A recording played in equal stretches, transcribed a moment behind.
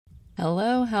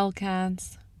Hello,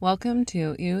 Hellcats. Welcome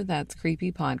to Ew, That's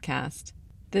Creepy podcast.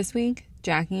 This week,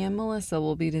 Jackie and Melissa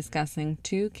will be discussing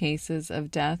 2 cases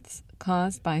of deaths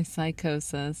caused by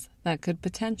psychosis that could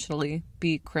potentially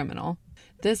be criminal.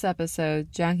 This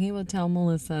episode, Jackie will tell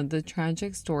Melissa the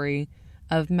tragic story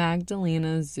of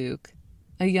Magdalena Zook,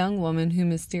 a young woman who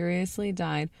mysteriously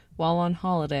died while on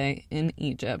holiday in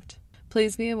Egypt.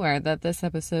 Please be aware that this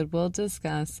episode will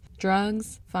discuss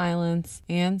drugs, violence,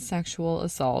 and sexual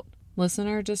assault.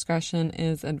 Listener discretion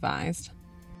is advised.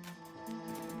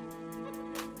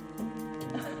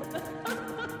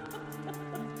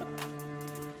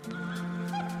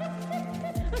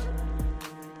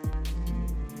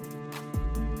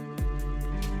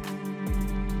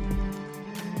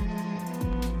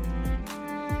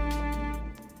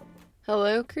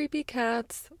 Hello, creepy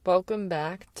cats. Welcome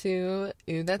back to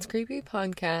Ew, That's Creepy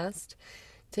podcast.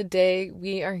 Today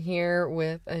we are here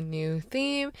with a new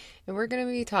theme, and we're going to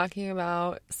be talking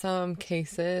about some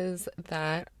cases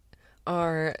that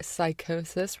are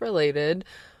psychosis related,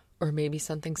 or maybe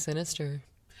something sinister.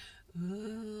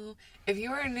 Ooh. If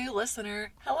you are a new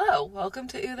listener, hello, welcome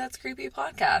to Ew, That's Creepy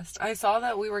podcast. I saw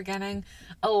that we were getting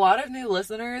a lot of new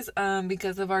listeners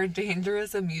because of our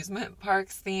dangerous amusement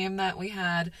parks theme that we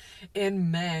had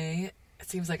in May. It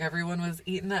seems like everyone was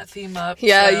eating that theme up.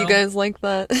 Yeah, so, you guys like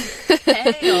that.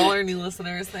 Hey, all our new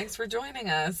listeners, thanks for joining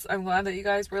us. I'm glad that you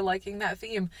guys were liking that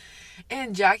theme.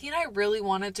 And Jackie and I really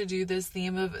wanted to do this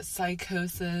theme of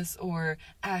psychosis or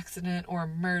accident or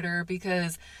murder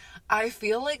because I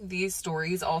feel like these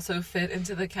stories also fit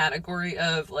into the category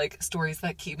of, like, stories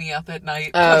that keep me up at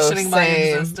night, questioning my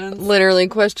existence. Literally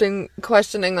questioning,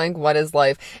 like, what is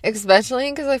life?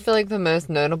 Especially because I feel like the most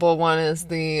notable one is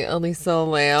the Elisa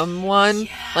Lam one.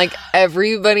 Yeah. Like,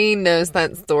 everybody knows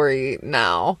that story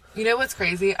now. You know what's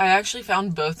crazy? I actually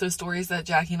found both the stories that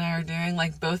Jackie and I are doing,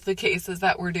 like, both the cases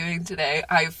that we're doing today,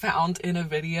 I found in a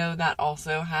video that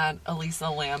also had Elisa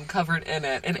Lam covered in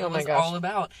it. And it was all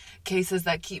about cases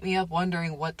that keep me up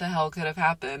wondering what the hell could have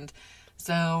happened.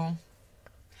 So,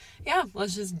 yeah,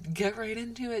 let's just get right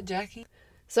into it, Jackie.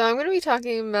 So I'm going to be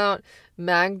talking about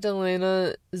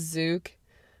Magdalena Zook.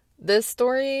 This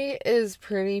story is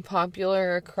pretty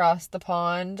popular across the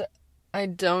pond. I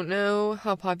don't know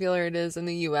how popular it is in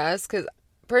the U.S. because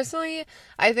personally,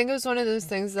 I think it was one of those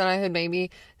things that I had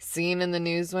maybe seen in the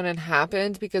news when it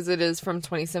happened because it is from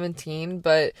 2017,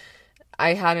 but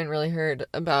I hadn't really heard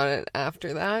about it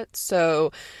after that.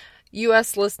 So,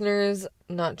 U.S. listeners,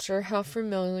 not sure how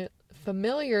familiar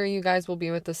you guys will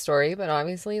be with the story, but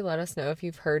obviously let us know if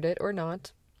you've heard it or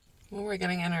not. Well, we're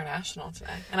getting international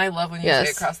today. And I love when you say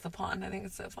across the pond. I think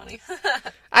it's so funny.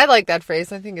 I like that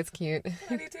phrase. I think it's cute.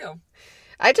 I do too.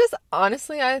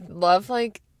 I love,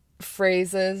 like,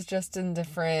 phrases just in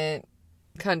different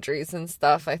countries and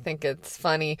stuff. I think it's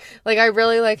funny. Like, I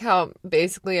really like how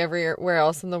basically everywhere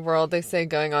else in the world they say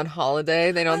going on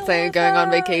holiday. They don't say going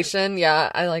on vacation. Yeah,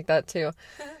 I like that too.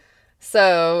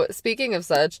 So, speaking of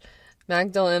such,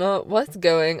 Magdalena was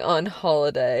going on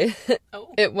holiday.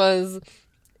 Oh. It was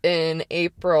in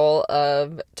April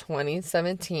of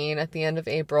 2017, at the end of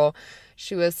April.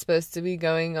 She was supposed to be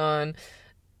going on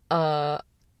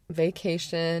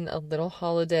vacation, a little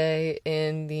holiday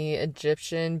in the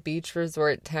Egyptian beach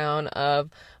resort town of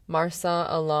Marsa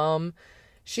Alam.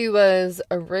 She was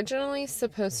originally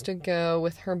supposed to go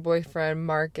with her boyfriend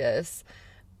Marcus,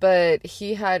 but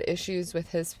he had issues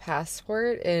with his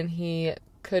passport and he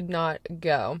could not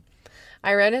go.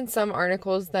 I read in some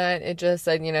articles that it just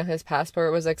said, his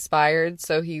passport was expired,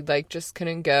 so he, just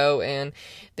couldn't go, and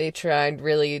they tried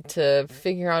really to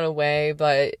figure out a way,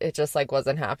 but it just,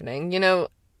 wasn't happening.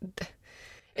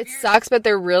 It sucks, but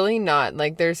they're really not.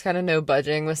 There's kind of no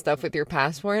budging with stuff with your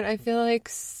passport, I feel like.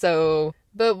 So,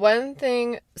 but one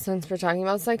thing, since we're talking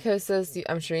about psychosis,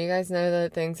 I'm sure you guys know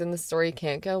that things in the story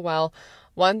can't go well.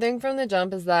 One thing from the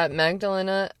jump is that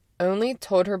Magdalena only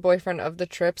told her boyfriend of the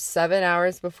trip 7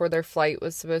 hours before their flight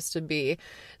was supposed to be.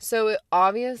 So,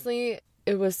 obviously,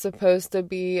 it was supposed to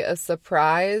be a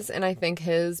surprise, and I think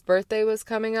his birthday was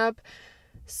coming up.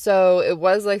 So it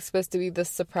was supposed to be this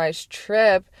surprise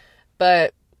trip,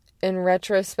 but in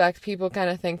retrospect, people kind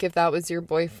of think if that was your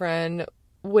boyfriend,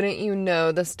 wouldn't you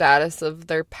know the status of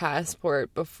their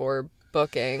passport before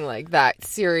booking that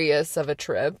serious of a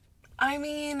trip? I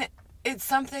mean, it's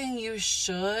something you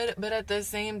should, but at the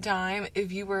same time,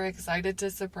 if you were excited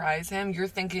to surprise him, you're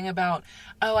thinking about,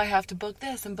 oh, I have to book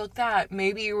this and book that.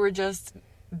 Maybe you were just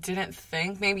didn't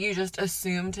think. Maybe you just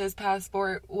assumed his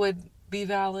passport would be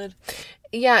valid.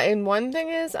 Yeah, and one thing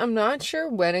is, I'm not sure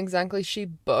when exactly she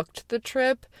booked the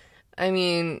trip. I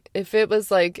mean, if it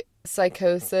was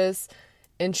psychosis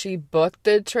and she booked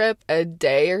the trip a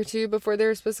day or two before they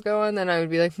were supposed to go on, then I would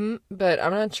be like, but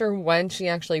I'm not sure when she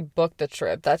actually booked the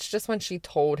trip. That's just when she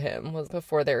told him, was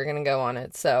before they were going to go on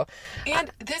it. So, and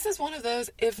this is one of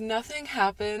those, if nothing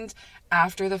happened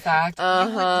after the fact, you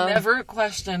would never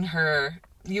question her.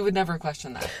 You would never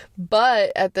question that.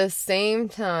 But at the same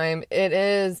time,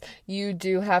 you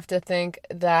do have to think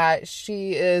that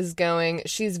she's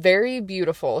very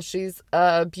beautiful. She's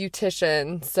a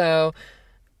beautician, so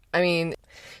I mean,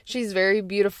 she's very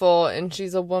beautiful, and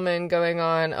she's a woman going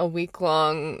on a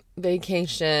week-long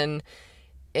vacation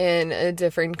in a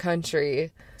different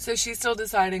country. So she's still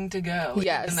deciding to go,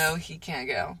 yes, even though he can't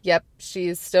go. Yep,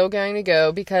 she's still going to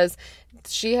go because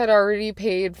she had already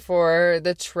paid for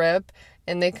the trip,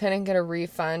 and they couldn't get a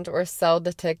refund or sell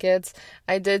the tickets.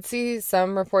 I did see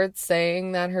some reports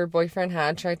saying that her boyfriend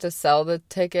had tried to sell the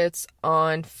tickets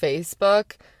on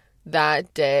Facebook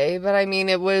that day, but I mean,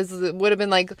 it would have been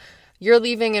like, you're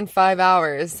leaving in 5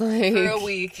 hours, like, for a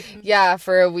week. Yeah,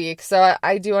 for a week. So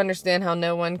I do understand how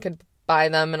no one could buy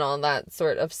them and all that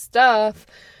sort of stuff,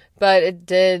 but it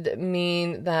did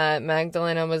mean that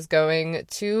Magdalena was going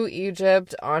to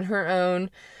Egypt on her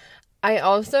own.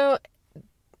 I'll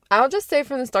just say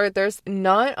from the start, there's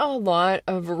not a lot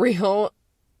of real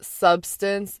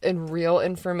substance and real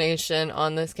information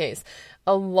on this case.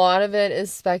 A lot of it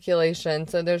is speculation.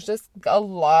 So there's just a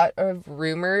lot of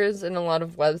rumors and a lot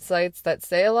of websites that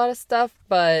say a lot of stuff,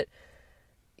 but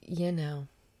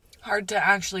hard to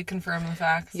actually confirm the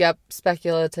facts. Yep,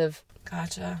 speculative.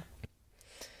 Gotcha.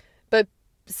 But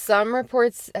some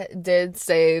reports did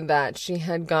say that she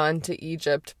had gone to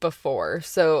Egypt before.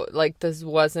 So, like, this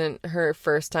wasn't her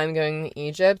first time going to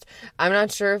Egypt. I'm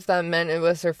not sure if that meant it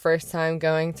was her first time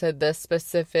going to this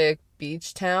specific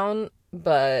beach town,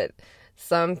 but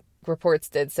some reports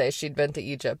did say she'd been to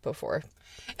Egypt before.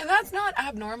 And that's not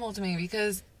abnormal to me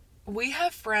because we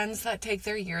have friends that take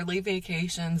their yearly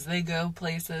vacations. They go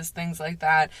places, things like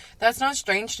that. That's not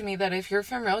strange to me that if you're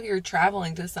familiar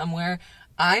traveling to somewhere,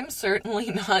 I'm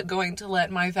certainly not going to let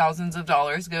my thousands of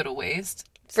dollars go to waste.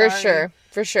 For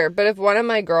sure. But if one of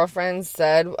my girlfriends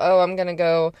said, oh, I'm going to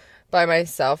go by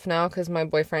myself now because my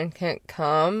boyfriend can't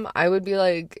come, I would be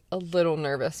like a little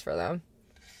nervous for them.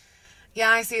 Yeah,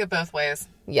 I see it both ways.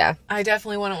 Yeah. I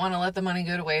definitely wouldn't want to let the money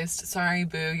go to waste. Sorry,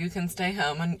 boo, you can stay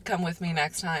home and come with me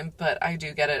next time. But I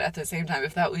do get it at the same time.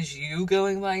 If that was you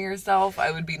going by yourself,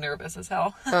 I would be nervous as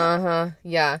hell.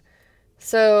 Yeah.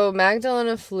 So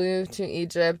Magdalena flew to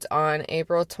Egypt on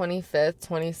April 25th,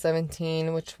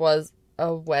 2017, which was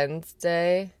a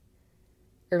Wednesday.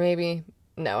 Or maybe,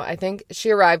 no, I think she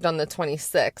arrived on the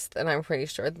 26th, and I'm pretty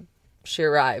sure she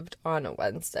arrived on a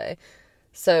Wednesday.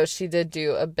 So she did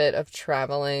do a bit of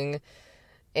traveling,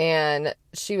 and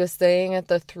she was staying at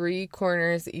the Three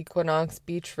Corners Equinox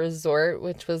Beach Resort,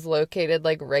 which was located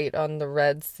like right on the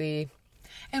Red Sea.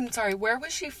 I'm sorry, where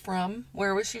was she from?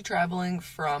 Where was she traveling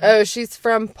from? Oh, she's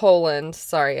from Poland.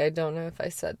 Sorry, I don't know if I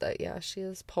said that. Yeah, she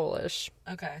is Polish.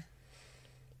 Okay.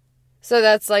 So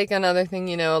that's like another thing,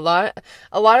 a lot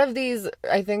of these,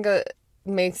 I think,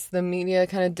 makes the media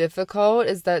kind of difficult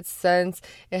is that since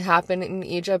it happened in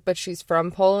Egypt, but she's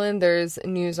from Poland, there's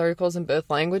news articles in both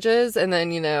languages. And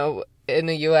then, in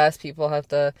the US, people have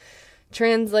to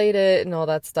translate it and all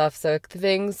that stuff. So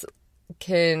things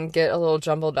can get a little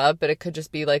jumbled up, but it could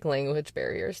just be like language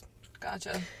barriers.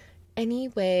 Gotcha.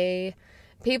 Anyway,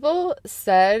 people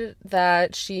said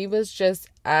that she was just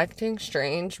acting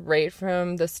strange right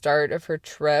from the start of her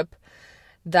trip,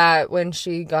 that when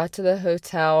she got to the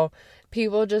hotel,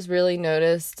 people just really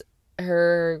noticed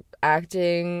her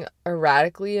acting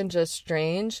erratically and just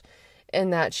strange,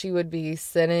 and that she would be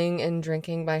sitting and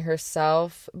drinking by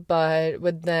herself, but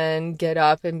would then get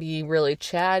up and be really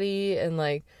chatty and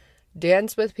like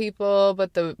dance with people,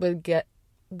 but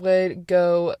would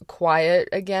go quiet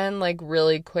again, like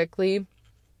really quickly.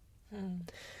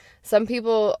 Some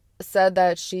people said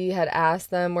that she had asked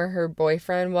them where her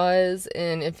boyfriend was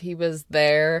and if he was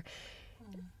there.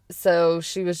 So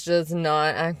she was just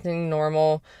not acting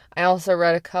normal. I also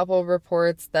read a couple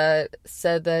reports that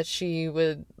said that she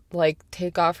would like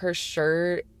take off her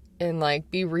shirt and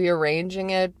like be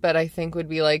rearranging it, but I think would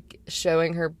be like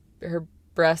showing her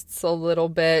breasts a little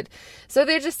bit. So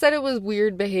they just said it was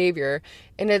weird behavior.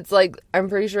 And it's like, I'm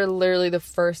pretty sure literally the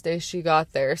first day she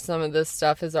got there, some of this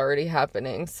stuff is already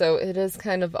happening. So it is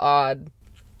kind of odd.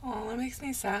 Oh, that makes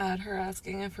me sad, her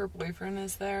asking if her boyfriend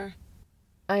is there.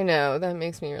 I know, that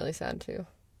makes me really sad too.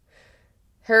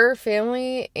 Her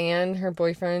family and her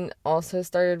boyfriend also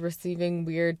started receiving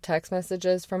weird text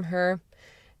messages from her.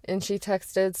 And she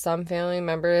texted some family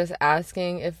members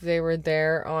asking if they were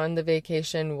there on the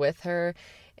vacation with her.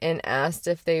 and asked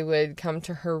if they would come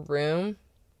to her room.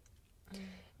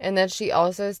 And then she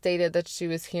also stated that she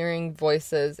was hearing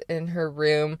voices in her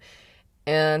room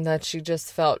and that she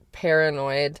just felt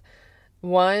paranoid.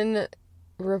 One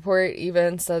report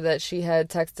even said that she had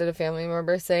texted a family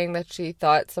member saying that she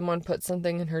thought someone put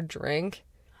something in her drink.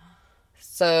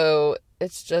 So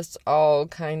it's just all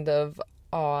kind of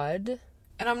odd.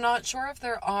 And I'm not sure if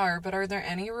there are, but are there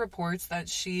any reports that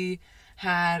she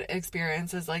had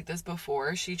experiences like this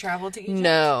before she traveled to Egypt?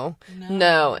 No.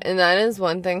 And that is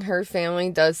one thing her family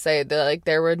does say, that like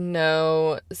there were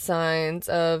no signs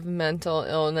of mental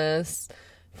illness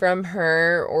from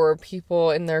her or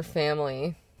people in their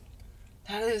family.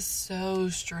 That is so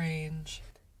strange.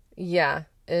 Yeah,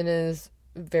 it is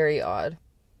very odd.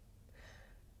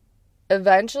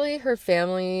 Eventually, her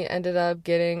family ended up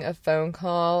getting a phone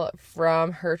call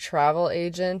from her travel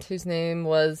agent, whose name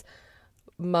was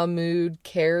Mahmoud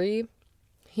Carey.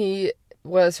 He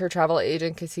was her travel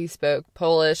agent because he spoke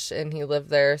Polish and he lived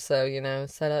there, so,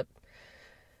 set up.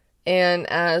 And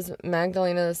as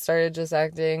Magdalena started just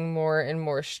acting more and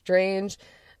more strange,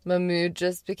 Mahmoud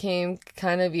just became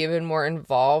kind of even more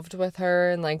involved with her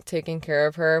and, like, taking care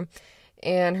of her.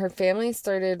 And her family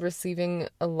started receiving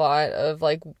a lot of,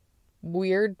 like,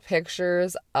 weird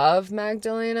pictures of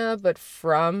Magdalena, but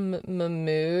from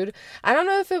Mahmoud. I don't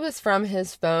know if it was from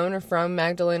his phone or from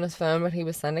Magdalena's phone, but he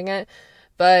was sending it.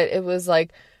 But it was,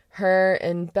 like, her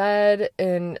in bed,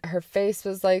 and her face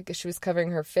was, like, she was covering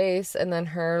her face, and then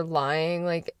her lying,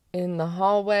 like, in the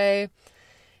hallway.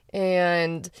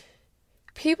 And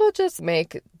people just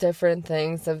make different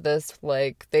things of this.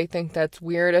 Like, they think that's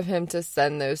weird of him to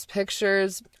send those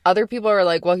pictures. Other people are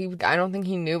like, well, I don't think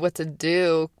he knew what to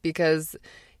do because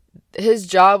his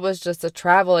job was just a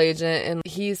travel agent and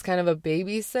he's kind of a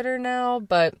babysitter now.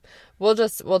 But we'll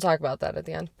talk about that at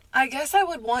the end. I guess I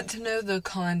would want to know the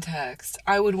context.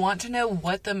 I would want to know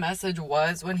what the message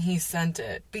was when he sent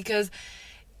it, because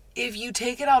if you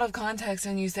take it out of context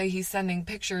and you say he's sending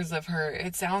pictures of her,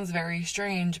 it sounds very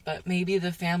strange, but maybe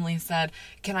the family said,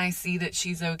 can I see that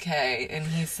she's okay? And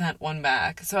he sent one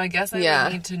back. So I guess I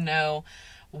would need to know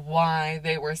why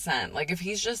they were sent. Like, if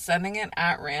he's just sending it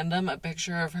at random, a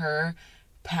picture of her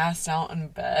passed out in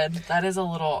bed, that is a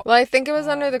little... Well, I think it was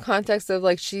under the context of,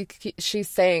 like, she's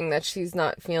saying that she's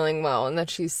not feeling well and that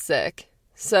she's sick.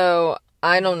 So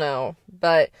I don't know,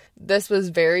 but this was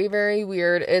very, very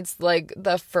weird. It's like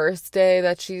the first day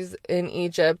that she's in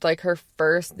Egypt, like her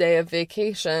first day of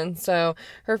vacation. So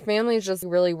her family's just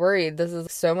really worried. This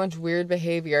is so much weird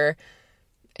behavior.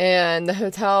 And the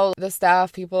hotel, the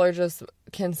staff, people are just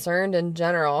concerned in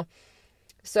general.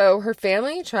 So her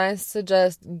family tries to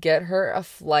just get her a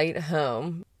flight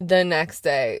home the next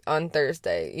day on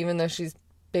Thursday, even though she's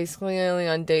basically only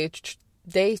on day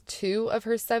 2 of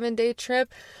her 7-day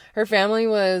trip. Her family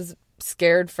was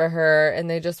scared for her and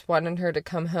they just wanted her to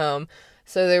come home.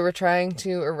 So they were trying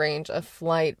to arrange a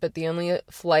flight, but the only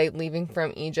flight leaving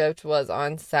from Egypt was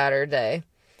on Saturday.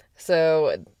 So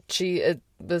it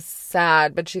was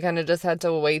sad, but she kind of just had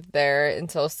to wait there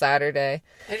until Saturday.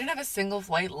 They didn't have a single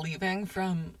flight leaving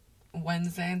from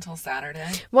Wednesday until Saturday?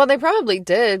 Well, they probably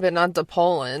did, but not to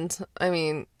Poland. I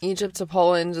mean, Egypt to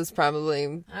Poland is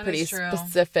probably pretty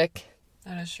specific.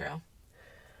 That is true.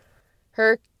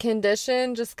 Her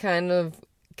condition just kind of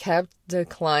kept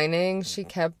declining. She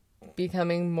kept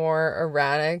becoming more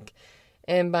erratic.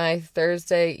 And by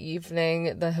Thursday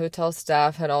evening, the hotel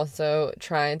staff had also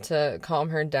tried to calm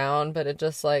her down, but it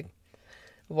just, like,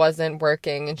 wasn't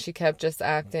working. And she kept just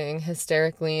acting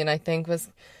hysterically, and I think was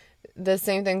the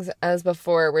same things as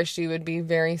before, where she would be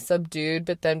very subdued,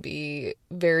 but then be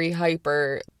very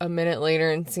hyper a minute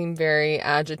later and seem very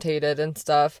agitated and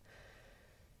stuff.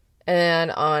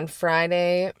 And on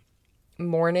Friday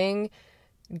morning,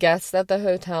 guests at the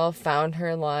hotel found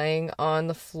her lying on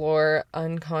the floor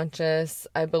unconscious.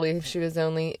 I believe she was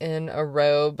only in a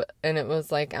robe, and it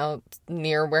was like out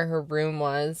near where her room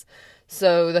was.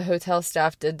 So the hotel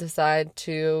staff did decide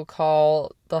to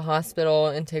call the hospital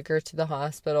and take her to the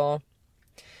hospital.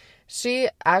 She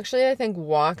actually, I think,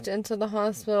 walked into the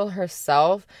hospital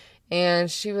herself,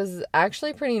 and she was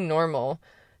actually pretty normal.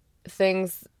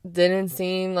 Things didn't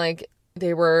seem like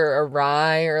they were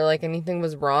awry or like anything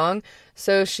was wrong.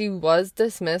 So she was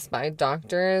dismissed by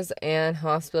doctors and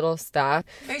hospital staff.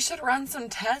 They should run some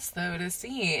tests, though, to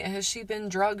see. Has she been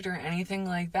drugged or anything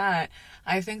like that?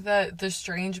 I think that the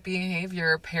strange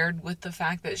behavior paired with the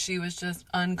fact that she was just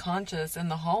unconscious in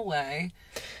the hallway.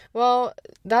 Well,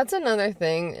 that's another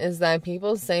thing, is that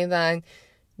people say that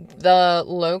the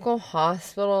local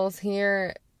hospitals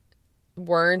here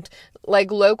weren't...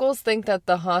 Like, locals think that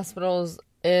the hospitals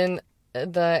in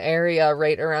the area,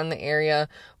 right around the area,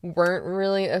 weren't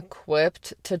really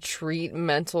equipped to treat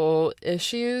mental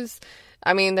issues.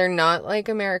 I mean, they're not like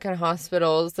American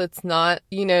hospitals. It's not,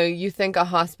 you think a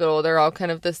hospital, they're all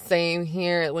kind of the same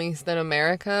here, at least in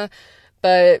America.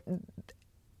 But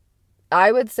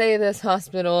I would say this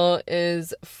hospital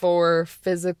is for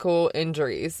physical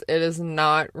injuries. It is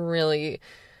not really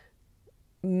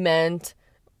meant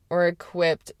or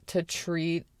equipped to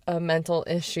treat a mental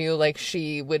issue like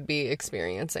she would be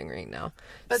experiencing right now.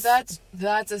 But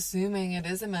that's assuming it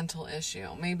is a mental issue.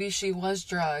 Maybe she was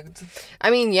drugged.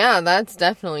 I mean, yeah, that's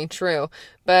definitely true.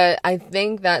 But I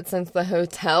think that since the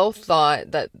hotel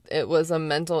thought that it was a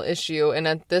mental issue, and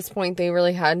at this point they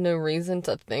really had no reason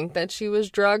to think that she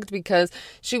was drugged because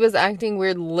she was acting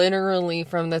weird literally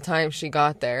from the time she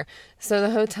got there. So the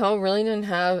hotel really didn't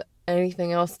have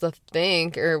anything else to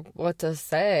think or what to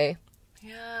say.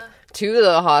 Yeah. To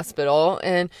the hospital,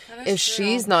 and if true.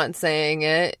 She's not saying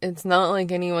it, it's not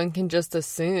like anyone can just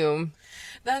assume.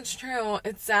 That's true.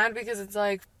 It's sad because it's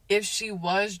like, if she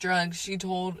was drugged,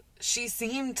 she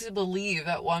seemed to believe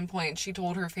at one point, she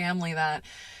told her family that,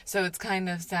 so it's kind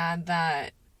of sad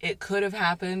that it could have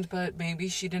happened, but maybe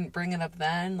she didn't bring it up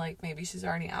then. Like, maybe she's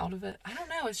already out of it. I don't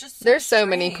know. It's just there's so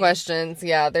many questions.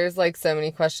 Yeah, there's like so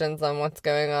many questions on what's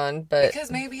going on, but because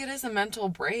maybe it is a mental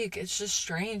break. It's just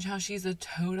strange how she's a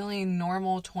totally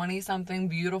normal 20-something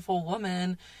beautiful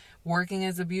woman working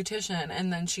as a beautician,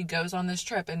 and then she goes on this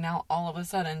trip, and now all of a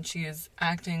sudden she is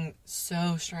acting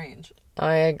so strange.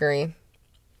 I agree.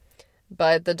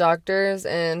 But the doctors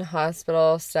and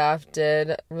hospital staff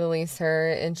did release her,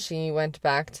 and she went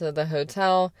back to the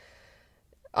hotel.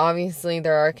 Obviously,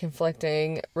 there are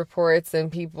conflicting reports, and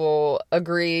people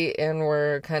agree and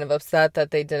were kind of upset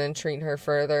that they didn't treat her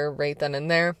further right then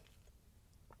and there.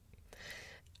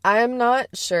 I'm not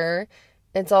sure.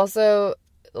 It's also,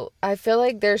 I feel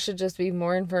like there should just be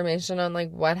more information on,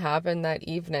 like, what happened that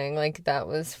evening. Like, that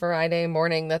was Friday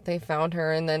morning that they found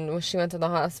her, and then she went to the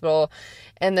hospital,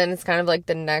 and then it's kind of like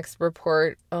the next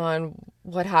report on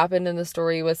what happened in the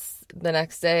story was the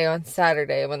next day on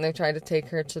Saturday when they tried to take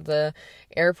her to the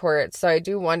airport. So I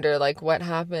do wonder, like, what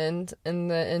happened in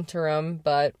the interim,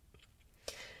 but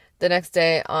the next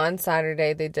day on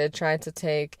Saturday, they did try to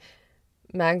take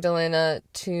Magdalena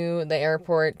to the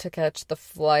airport to catch the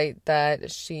flight that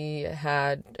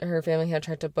her family had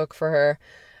tried to book for her.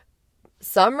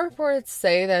 Some reports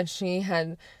say that she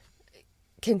had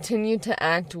continued to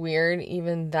act weird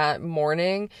even that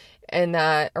morning, and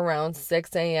that around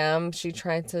 6 a.m. she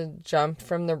tried to jump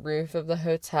from the roof of the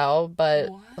hotel, but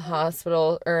the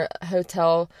hospital or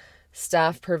hotel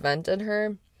staff prevented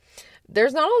her.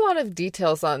 There's not a lot of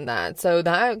details on that, so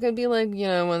that could be like,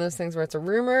 one of those things where it's a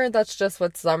rumor. That's just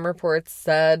what some reports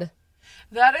said.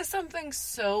 That is something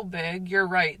so big. You're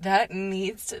right. That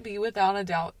needs to be without a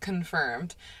doubt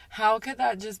confirmed. How could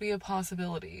that just be a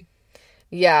possibility?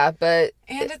 Yeah, but...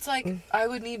 And it's like, I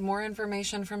would need more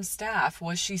information from staff.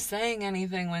 Was she saying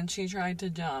anything when she tried to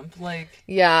jump?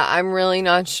 Yeah, I'm really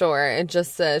not sure. It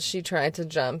just says she tried to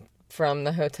jump from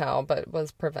the hotel, but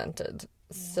was prevented.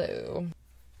 Yeah. So...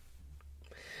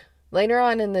 Later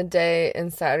on in the day,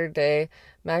 and Saturday,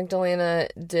 Magdalena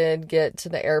did get to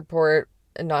the airport.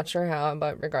 Not sure how,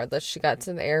 but regardless, she got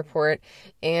to the airport.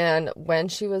 And when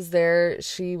she was there,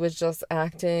 she was just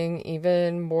acting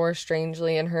even more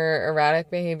strangely, and her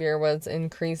erratic behavior was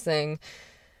increasing.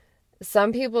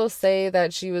 Some people say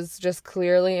that she was just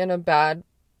clearly in a bad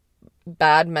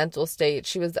mental state.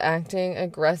 She was acting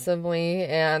aggressively,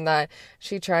 and that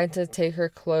she tried to take her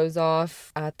clothes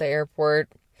off at the airport.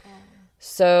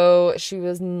 So she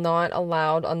was not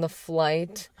allowed on the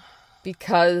flight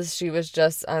because she was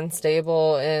just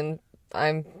unstable, and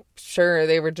I'm sure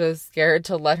they were just scared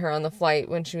to let her on the flight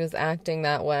when she was acting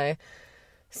that way.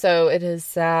 So it is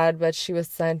sad, but she was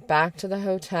sent back to the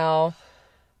hotel.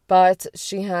 But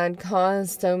she had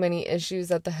caused so many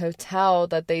issues at the hotel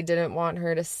that they didn't want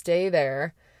her to stay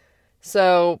there.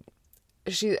 So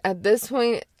at this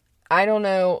point, I don't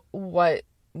know what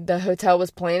the hotel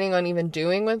was planning on even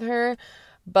doing with her,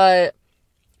 but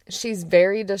she's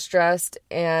very distressed,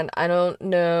 and I don't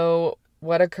know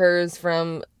what occurs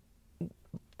from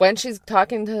when she's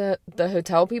talking to the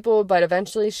hotel people, but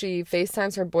eventually she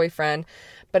FaceTimes her boyfriend,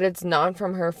 but it's not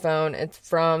from her phone, it's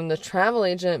from the travel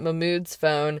agent Mahmoud's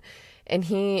phone, and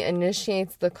he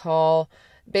initiates the call.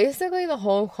 Basically the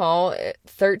whole call,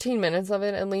 13 minutes of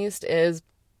it at least, is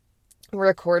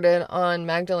recorded on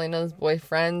Magdalena's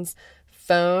boyfriend's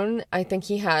phone. I think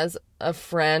he has a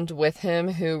friend with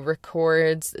him who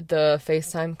records the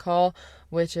FaceTime call,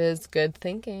 which is good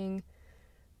thinking.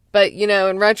 But,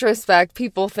 in retrospect,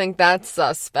 people think that's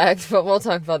suspect, but we'll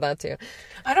talk about that too.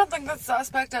 I don't think that's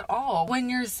suspect at all. When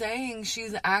you're saying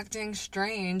she's acting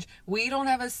strange, we don't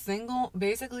have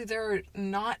basically there are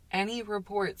not any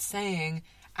reports saying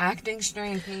acting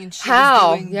strange means she's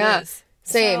doing this.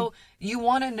 Same. So you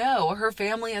want to know. Her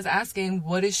family is asking,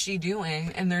 what is she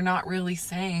doing? And they're not really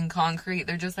saying concrete.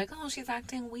 They're just like, oh, she's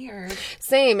acting weird.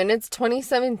 Same. And it's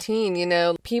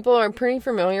 2017, people are pretty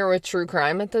familiar with true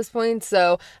crime at this point.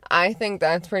 So I think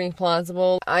that's pretty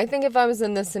plausible. I think if I was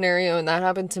in this scenario and that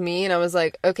happened to me and I was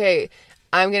like, okay,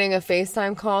 I'm getting a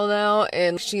FaceTime call now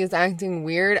and she is acting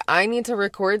weird, I need to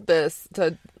record this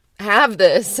to have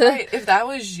this. Right. If that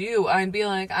was you, I'd be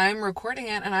like, I'm recording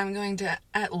it and I'm going to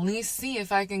at least see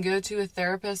if I can go to a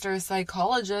therapist or a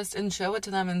psychologist and show it to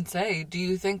them and say, do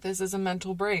you think this is a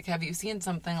mental break? Have you seen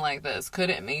something like this? Could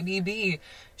it maybe be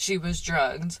she was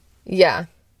drugged? Yeah.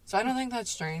 So I don't think that's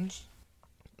strange.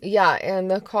 Yeah, and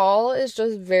the call is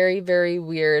just very, very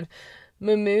weird.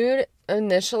 Mahmoud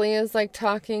initially is like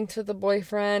talking to the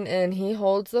boyfriend and he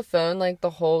holds the phone like the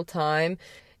whole time.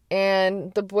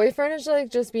 And the boyfriend is like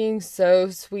just being so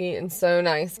sweet and so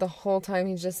nice the whole time.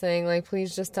 He's just saying like,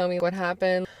 please just tell me what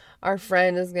happened. Our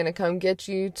friend is going to come get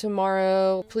you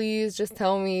tomorrow. Please just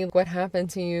tell me what happened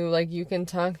to you. Like, you can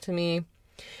talk to me.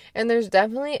 And there's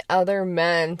definitely other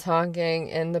men talking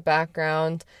in the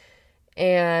background.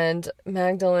 And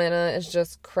Magdalena is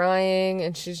just crying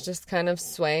and she's just kind of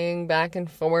swaying back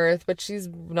and forth, but she's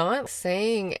not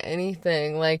saying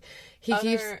anything. Like,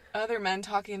 other men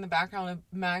talking in the background of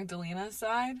Magdalena's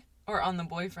side or on the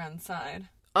boyfriend's side?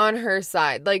 On her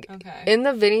side. Like, okay. In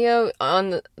the video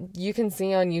you can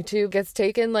see on YouTube, gets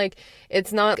taken, like,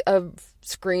 it's not a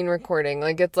screen recording.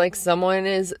 Like, it's like someone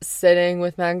is sitting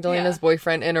with Magdalena's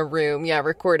boyfriend in a room,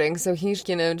 recording. So he's,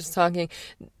 just talking.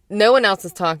 No one else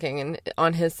is talking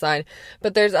on his side,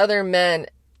 but there's other men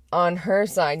on her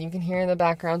side. You can hear in the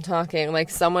background talking, like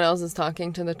someone else is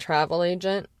talking to the travel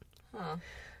agent. Huh.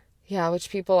 Yeah, which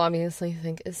people obviously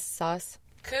think is sus.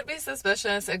 Could be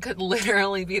suspicious. It could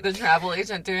literally be the travel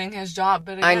agent doing his job,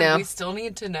 but again, I know. We still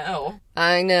need to know.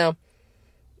 I know.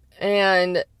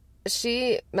 And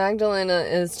Magdalena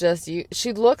is just,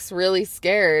 she looks really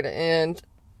scared, and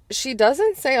she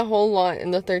doesn't say a whole lot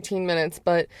in the 13 minutes,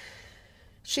 but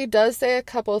she does say a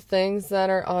couple things that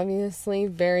are obviously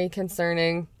very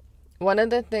concerning. One of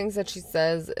the things that she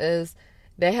says is,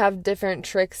 they have different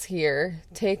tricks here.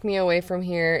 Take me away from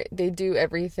here. They do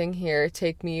everything here.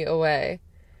 Take me away.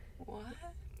 What?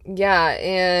 Yeah,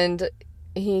 and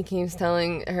he keeps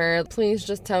telling her, please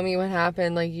just tell me what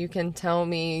happened. Like, you can tell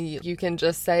me. You can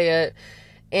just say it.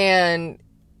 And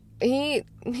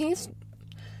he's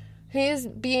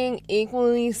being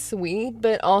equally sweet,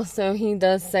 but also he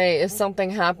does say, if something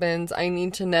happens, I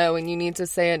need to know, and you need to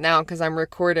say it now because I'm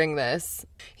recording this.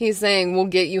 He's saying, we'll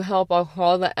get you help, I'll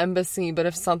call the embassy, but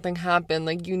if something happened,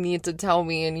 like, you need to tell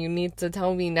me, and you need to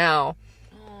tell me now.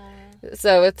 Aww.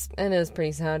 So it is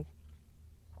pretty sad.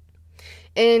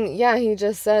 And yeah, he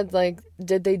just said, like,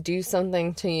 did they do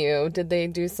something to you? Did they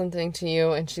do something to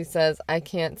you? And she says, I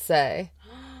can't say.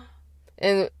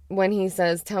 And when he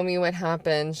says, tell me what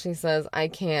happened, she says, I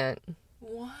can't.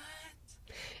 What?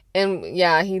 And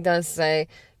yeah, he does say,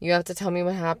 you have to tell me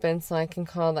what happened so I can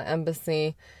call the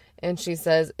embassy. And she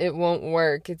says, it won't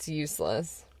work. It's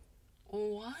useless.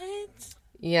 What?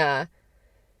 Yeah.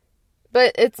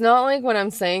 But it's not like when I'm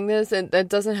saying this, that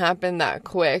doesn't happen that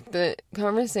quick. The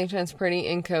conversation's pretty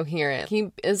incoherent.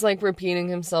 He is like repeating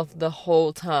himself the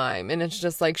whole time. And it's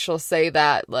just like she'll say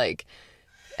that like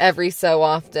every so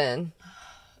often.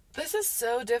 This is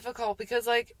so difficult because,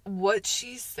 like, what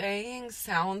she's saying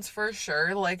sounds for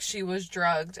sure like she was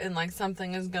drugged and, like,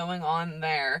 something is going on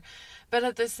there. But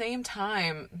at the same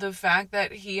time, the fact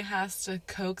that he has to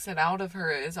coax it out of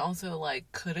her is also,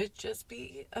 like, could it just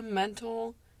be a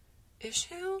mental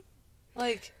issue?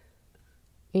 Like,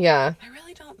 yeah. I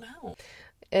really don't know.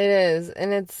 It is,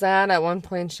 and it's sad. At one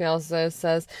point she also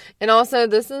says, and also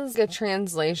this is a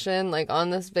translation, like on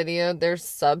this video there's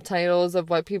subtitles of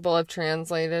what people have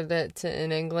translated it to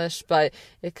in English, but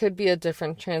it could be a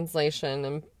different translation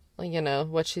and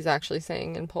what she's actually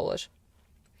saying in Polish.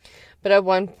 But at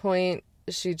one point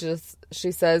she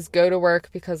says, go to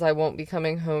work because I won't be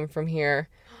coming home from here.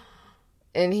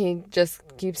 And he just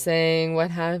keeps saying,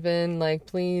 what happened? Like,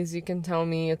 please, you can tell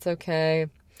me, it's okay.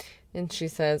 And she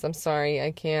says, I'm sorry,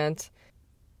 I can't.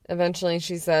 Eventually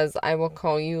she says, I will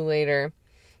call you later.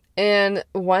 And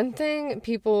one thing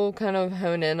people kind of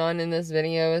hone in on in this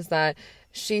video is that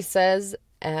she says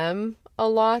M a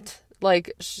lot.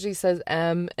 Like, she says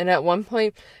M. And at one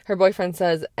point, her boyfriend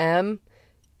says M.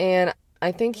 And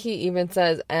I think he even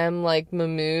says M like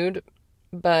Mahmoud.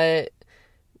 but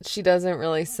she doesn't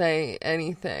really say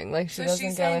anything. Like, she So doesn't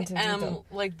she's go saying into M, detail.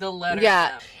 like the letter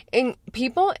Yeah. M. And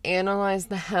people analyze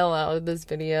the hell out of this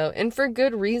video, and for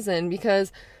good reason,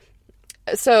 because,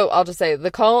 so I'll just say, the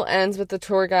call ends with the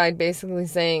tour guide basically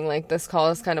saying, like, this call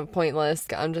is kind of pointless,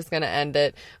 I'm just gonna end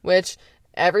it, which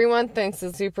everyone thinks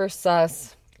is super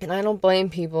sus, and I don't blame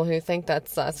people who think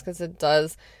that's sus, because it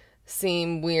does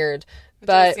seem weird. It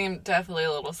But does seem definitely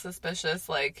a little suspicious,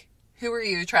 like, who are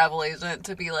you, travel agent,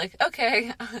 to be like,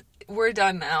 okay, we're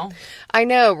done now. I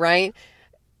know, right?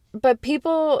 But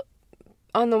people,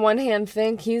 on the one hand,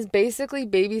 think he's basically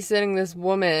babysitting this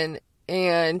woman,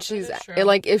 and she's, That is true.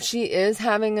 like, if she is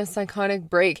having a psychotic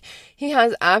break, he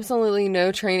has absolutely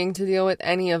no training to deal with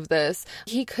any of this.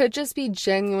 He could just be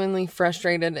genuinely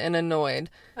frustrated and annoyed,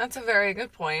 That's a very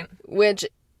good point. which,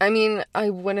 I mean,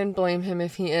 I wouldn't blame him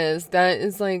if he is. That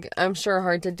is, like, I'm sure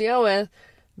hard to deal with.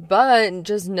 But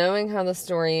just knowing how the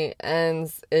story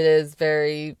ends, it is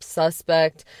very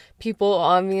suspect. People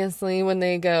obviously, when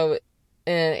they go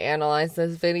and analyze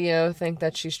this video, think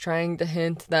that she's trying to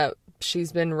hint that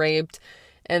she's been raped,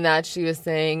 and that she was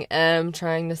saying M,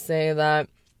 trying to say that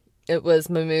it was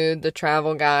Mahmoud, the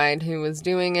travel guide, who was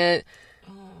doing it.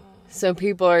 So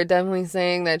people are definitely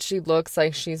saying that she looks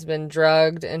like she's been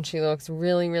drugged, and she looks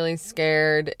really, really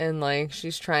scared, and like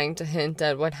she's trying to hint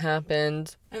at what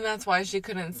happened. And that's why she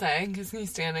couldn't say, because he's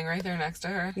standing right there next to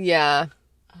her. Yeah.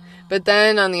 But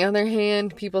then, on the other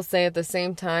hand, people say at the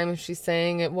same time, if she's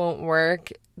saying it won't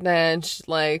work, then,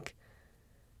 like,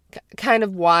 kind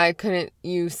of why couldn't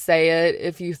you say it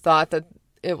if you thought that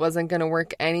it wasn't going to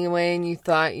work anyway and you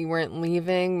thought you weren't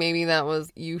leaving? Maybe that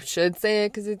was, you should say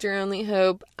it because it's your only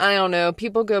hope. I don't know.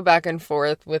 People go back and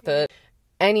forth with it.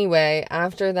 Anyway,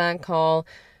 after that call,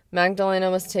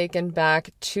 Magdalena was taken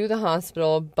back to the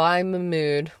hospital by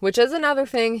Mahmoud, which is another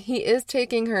thing. He is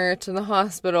taking her to the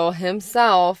hospital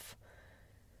himself.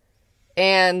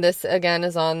 And this, again,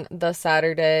 is on the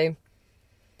Saturday.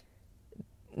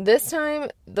 This time,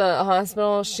 the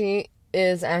hospital, she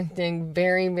is acting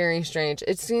very, very strange.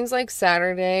 It seems like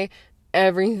Saturday,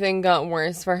 everything got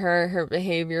worse for her. Her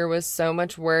behavior was so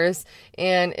much worse.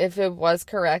 And if it was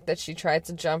correct that she tried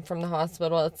to jump from the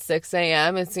hospital at 6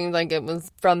 a.m., it seemed like it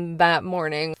was from that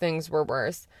morning things were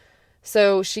worse.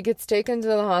 So she gets taken to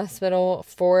the hospital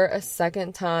for a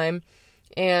second time,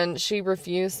 and she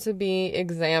refused to be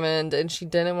examined, and she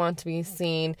didn't want to be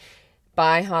seen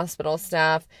by hospital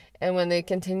staff. And when they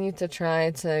continued to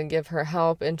try to give her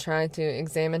help and try to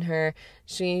examine her,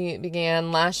 she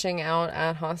began lashing out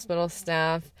at hospital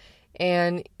staff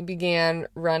and began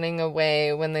running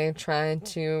away when they tried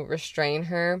to restrain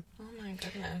her. Oh my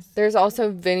goodness. There's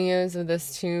also videos of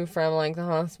this too from like the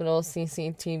hospital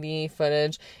CCTV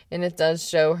footage, and it does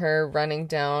show her running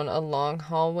down a long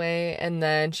hallway, and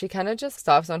then she kind of just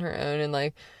stops on her own and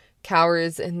like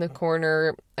cowers in the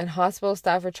corner, and hospital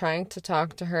staff are trying to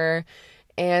talk to her.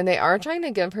 And they are trying to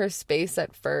give her space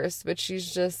at first, but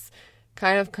she's just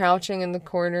kind of crouching in the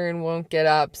corner and won't get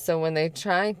up. So when they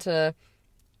try to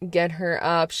get her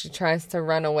up, she tries to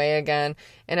run away again.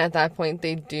 And at that point,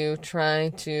 they do try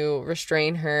to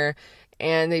restrain her,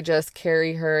 and they just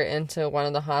carry her into one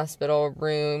of the hospital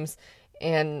rooms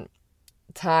and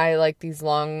tie like these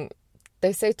long,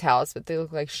 they say towels, but they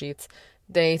look like sheets.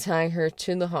 They tie her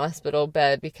to the hospital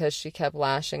bed because she kept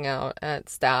lashing out at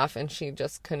staff and she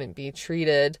just couldn't be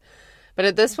treated. But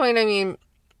at this point, I mean,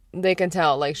 they can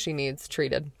tell, like, she needs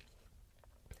treated.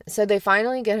 So they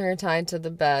finally get her tied to the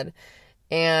bed,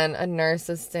 and a nurse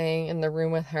is staying in the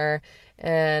room with her.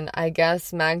 And I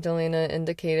guess Magdalena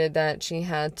indicated that she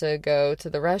had to go to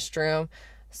the restroom.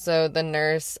 So the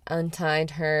nurse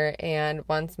untied her, and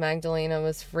once Magdalena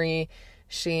was free,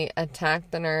 she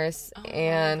attacked the nurse. Oh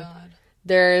and my God.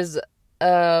 There's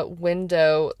a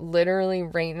window literally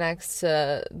right next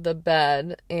to the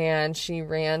bed, and she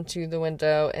ran to the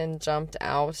window and jumped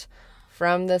out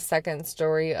from the second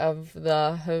story of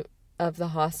the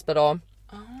hospital.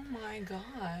 Oh my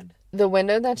God. The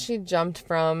window that she jumped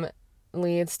from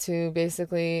leads to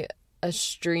basically a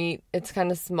street. It's kind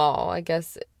of small. I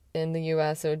guess in the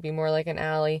US it would be more like an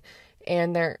alley,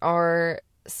 and there are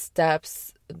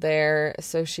steps there,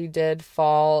 so she did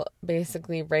fall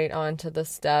basically right onto the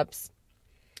steps.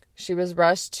 She was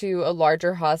rushed to a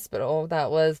larger hospital that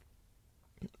was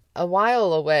a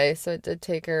while away, so it did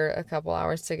take her a couple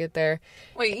hours to get there.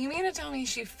 Wait, you mean to tell me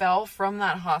she fell from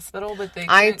that hospital, but they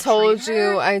I couldn't treat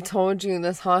her? I told you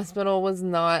this hospital was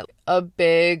not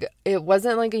it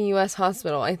wasn't like a US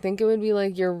hospital. I think it would be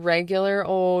like your regular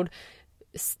old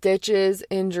stitches,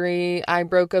 injury, I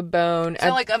broke a bone. So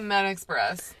like a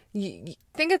MedExpress. You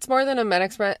think it's more than a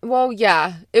MedExpress? Well,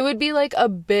 yeah. It would be like a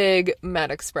big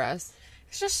MedExpress.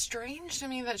 It's just strange to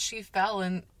me that she fell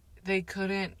and they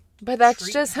couldn't. But that's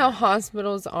treat just her. how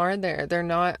hospitals are there. They're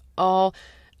not all...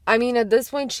 I mean, at this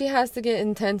point, she has to get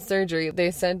intense surgery.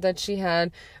 They said that she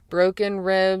had broken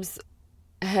ribs,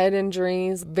 head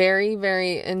injuries, very,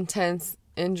 very intense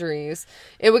injuries.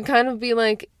 It would kind of be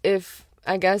like if,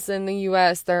 I guess in the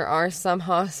U.S., there are some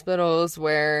hospitals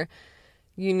where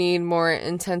you need more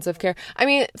intensive care. I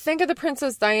mean, think of the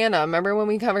Princess Diana. Remember when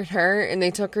we covered her and they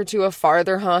took her to a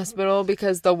farther hospital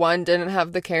because the one didn't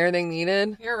have the care they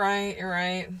needed? You're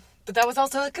right. But that was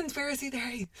also a conspiracy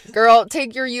theory. Girl,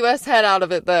 take your U.S. head out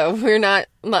of it, though.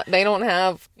 They don't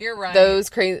have You're right. those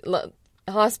crazy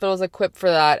hospitals equipped for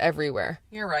that everywhere.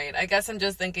 You're right. I guess I'm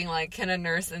just thinking, like, can a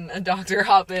nurse and a doctor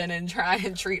hop in and try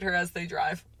and treat her as they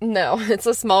drive? No, it's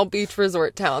a small beach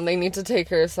resort town. They need to take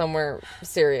her somewhere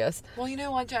serious. Well, you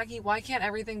know what, Jackie? Why can't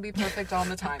everything be perfect all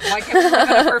the time? Why can't we live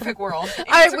in a perfect world?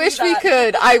 I Answer me wish we that.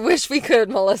 could. I wish we could,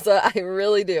 Melissa. I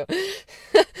really do.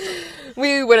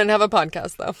 We wouldn't have a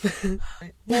podcast, though.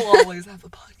 We'll always have a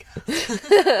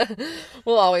podcast.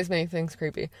 We'll always make things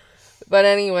creepy. But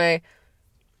anyway,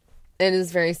 it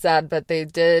is very sad, but they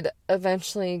did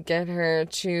eventually get her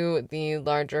to the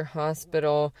larger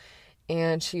hospital,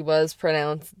 and she was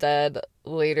pronounced dead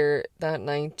later that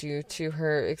night due to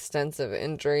her extensive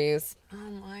injuries. Oh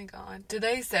my god. Did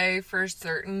they say for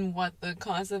certain what the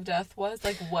cause of death was?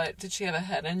 Like, what? Did she have a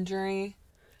head injury?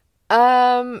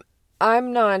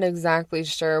 I'm not exactly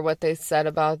sure what they said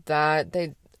about that.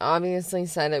 They obviously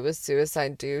said it was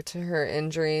suicide due to her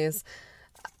injuries.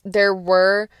 There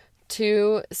were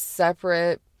 2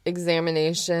 separate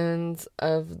examinations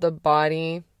of the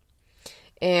body,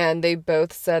 and they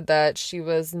both said that she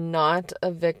was not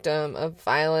a victim of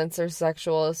violence or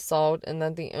sexual assault, and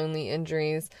that the only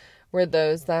injuries were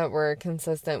those that were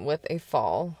consistent with a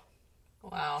fall.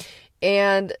 Wow.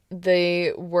 And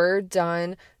they were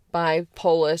done by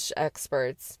Polish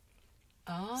experts.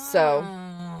 Oh. So,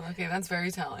 okay, that's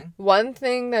very telling. one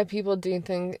thing that people do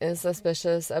think is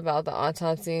suspicious about the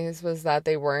autopsies was that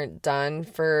they weren't done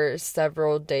for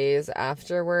several days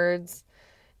afterwards.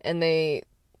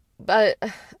 But,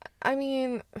 I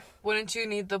mean... Wouldn't you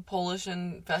need the Polish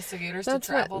investigators to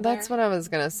travel That's there? what I was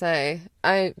gonna say.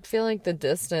 I feel like the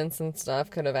distance and stuff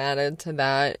could have added to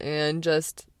that, and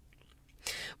just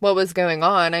what was going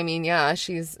on. I mean, yeah,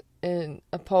 she's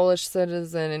a Polish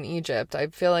citizen in Egypt. I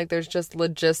feel like there's just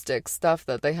logistics stuff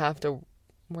that they have to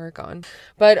work on.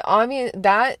 But I mean,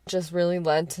 that just really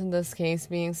led to this case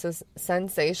being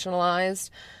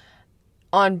sensationalized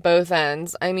on both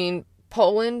ends. I mean,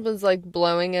 Poland was like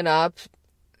blowing it up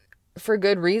for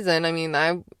good reason. I mean,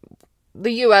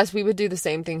 the U.S., we would do the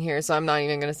same thing here, so I'm not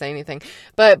even going to say anything.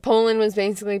 But Poland was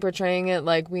basically portraying it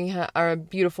like we are a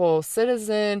beautiful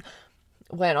citizen,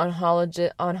 went on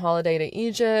holiday to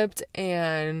Egypt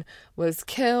and was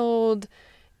killed.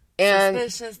 And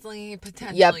suspiciously,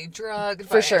 potentially drugged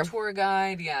by a tour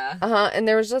guide, yeah. And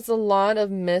there was just a lot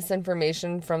of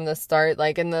misinformation from the start.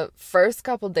 Like, in the first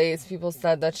couple days, people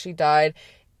said that she died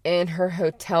in her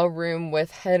hotel room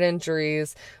with head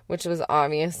injuries, which was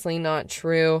obviously not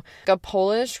true. A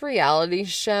Polish reality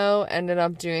show ended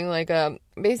up doing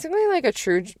basically a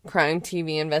true crime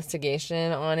TV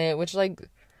investigation on it, which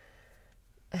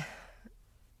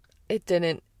it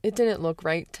didn't look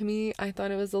right to me. I thought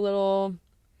it was a little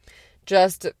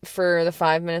just for the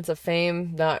 5 minutes of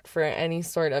fame, not for any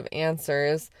sort of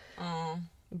answers. Oh.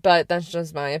 But that's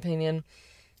just my opinion.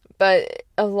 But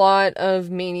a lot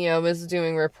of media was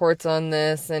doing reports on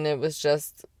this, and it was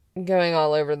just going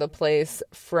all over the place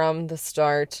from the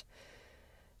start.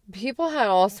 People had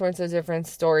all sorts of different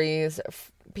stories.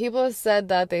 People have said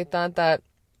that they thought that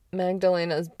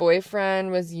Magdalena's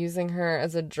boyfriend was using her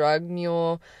as a drug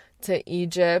mule to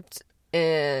Egypt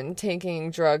and taking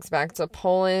drugs back to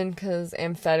Poland because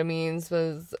amphetamines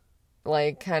was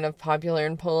kind of popular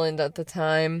in Poland at the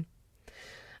time.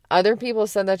 Other people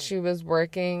said that she was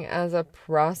working as a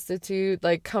prostitute.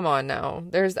 Come on now.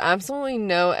 There's absolutely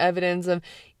no evidence of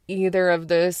either of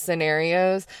those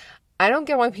scenarios. I don't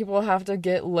get why people have to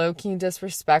get low-key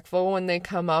disrespectful when they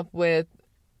come up with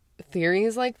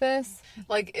theories like this.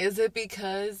 Is it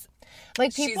because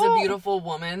she's people... a beautiful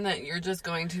woman that you're just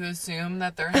going to assume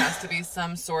that there has to be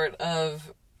some sort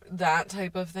of that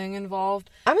type of thing involved?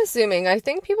 I'm assuming. I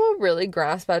think people really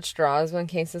grasp at straws when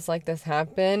cases like this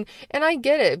happen. And I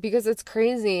get it, because it's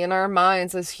crazy in our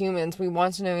minds as humans. We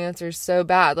want to know answers so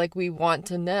bad. We want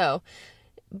to know.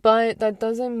 But that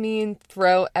doesn't mean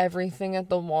throw everything at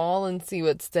the wall and see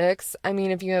what sticks. I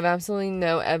mean, if you have absolutely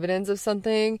no evidence of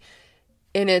something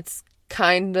and it's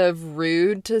kind of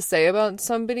rude to say about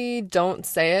somebody, don't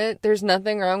say it. There's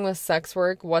nothing wrong with sex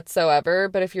work whatsoever,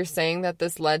 but if you're saying that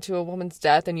this led to a woman's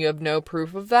death and you have no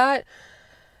proof of that,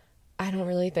 I don't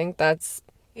really think that's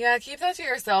Yeah, keep that to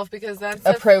yourself, because that's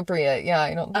appropriate. Yeah,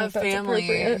 I don't think a that's family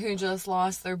appropriate. who just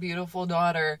lost their beautiful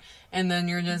daughter, and then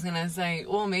you're just gonna say,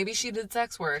 well, maybe she did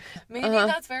sex work. Maybe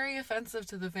that's very offensive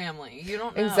to the family. You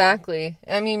don't know. Exactly.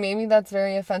 I mean, maybe that's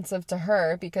very offensive to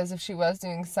her, because if she was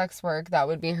doing sex work, that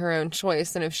would be her own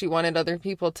choice. And if she wanted other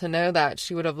people to know that,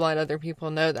 she would have let other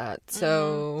people know that.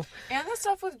 So... And the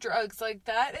stuff with drugs, like,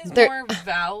 that is more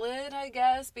valid, I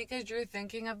guess, because you're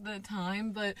thinking of the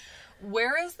time, but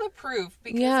where is the proof?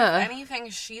 Because if anything,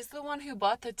 she's the one who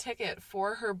bought the ticket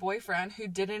for her boyfriend, who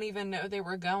didn't even know they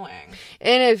were going.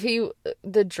 And if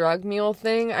the drug mule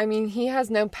thing, I mean, he has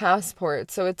no passport,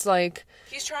 so it's like...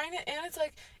 He's trying to, and it's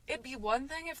like, it'd be one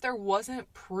thing if there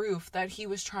wasn't proof that he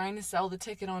was trying to sell the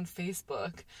ticket on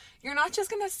Facebook. You're not just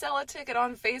going to sell a ticket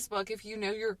on Facebook if you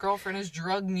know your girlfriend is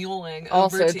drug muling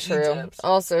over to Egypt.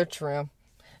 Also true.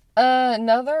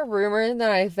 Another rumor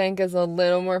that I think is a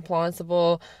little more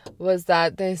plausible was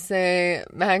that they say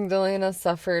Magdalena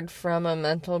suffered from a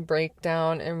mental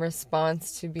breakdown in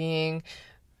response to being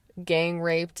gang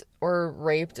raped or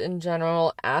raped in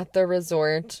general at the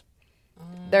resort.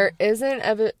 There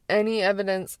isn't any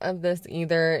evidence of this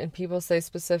either, and people say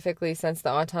specifically since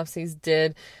the autopsies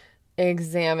did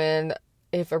examine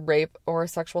if a rape or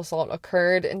sexual assault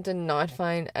occurred and did not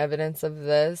find evidence of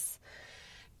this.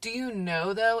 Do you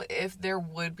know, though, if there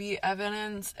would be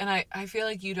evidence? And I feel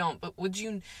like you don't, but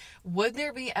would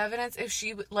there be evidence if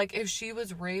she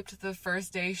was raped the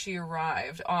first day she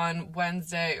arrived on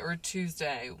Wednesday or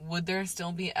Tuesday? Would there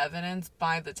still be evidence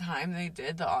by the time they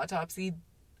did the autopsy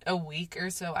a week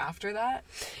or so after that?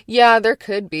 Yeah, there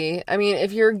could be. I mean,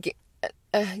 if you're...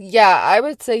 yeah, I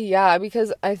would say yeah,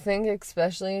 because I think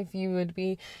especially if you would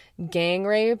be gang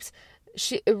raped...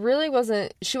 She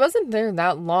wasn't there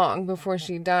that long before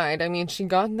she died. I mean, she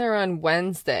got there on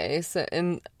Wednesday,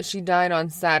 and she died on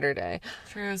Saturday.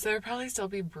 True, so there'd probably still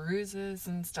be bruises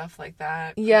and stuff like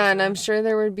that. Yeah, and I'm sure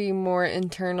there would be more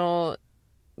internal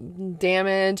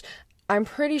damage. I'm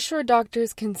pretty sure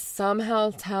doctors can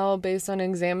somehow tell based on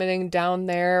examining down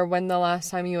there when the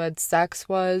last time you had sex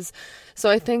was. So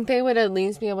I think they would at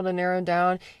least be able to narrow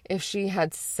down if she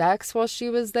had sex while she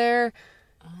was there.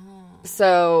 Oh.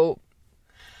 So...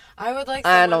 I would like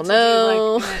I don't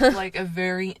know. To do like a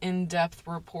very in-depth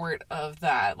report of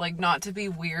that. Like, not to be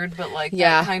weird, but like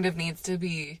that kind of needs to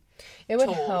be It would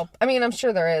help. I mean, I'm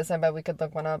sure there is. I bet we could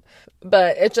look one up.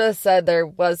 But it just said there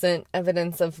wasn't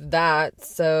evidence of that,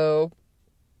 so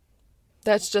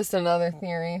that's just another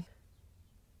theory.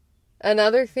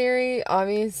 Another theory,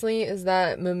 obviously, is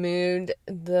that Mahmoud,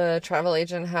 the travel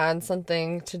agent, had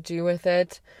something to do with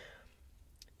it.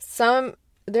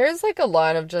 There's, like, a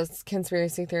lot of just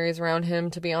conspiracy theories around him,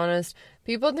 to be honest.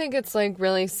 People think it's, like,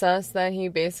 really sus that he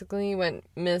basically went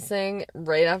missing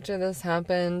right after this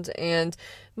happened. And,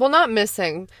 well, not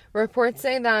missing. Reports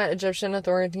say that Egyptian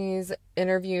authorities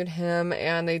interviewed him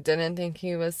and they didn't think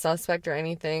he was suspect or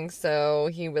anything, so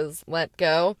he was let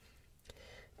go.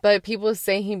 But people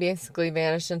say he basically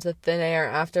vanished into thin air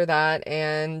after that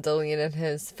and deleted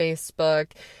his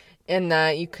Facebook, and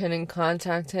that you couldn't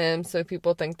contact him, so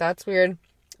people think that's weird.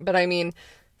 But I mean,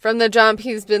 from the jump,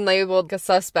 he's been labeled a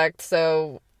suspect,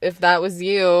 so if that was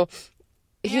you,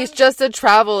 he's just a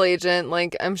travel agent,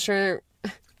 like, I'm sure...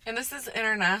 And this is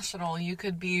international. You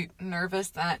could be nervous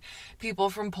that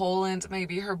people from Poland,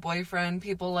 maybe her boyfriend,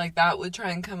 people like that would try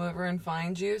and come over and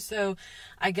find you. So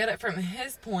I get it from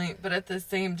his point, but at the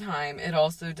same time, it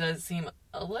also does seem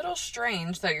a little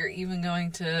strange that you're even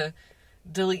going to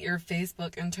delete your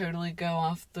Facebook and totally go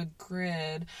off the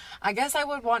grid. I guess I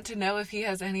would want to know if he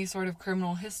has any sort of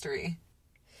criminal history.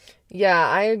 Yeah,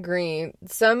 I agree.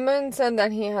 Someone said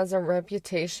that he has a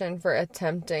reputation for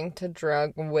attempting to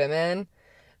drug women.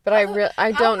 But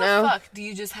I don't know. How the fuck do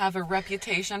you just have a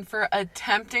reputation for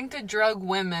attempting to drug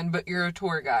women, but you're a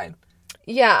tour guide?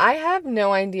 Yeah, I have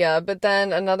no idea. But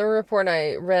then another report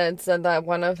I read said that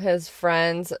one of his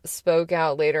friends spoke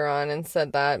out later on and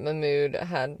said that Mahmoud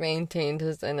had maintained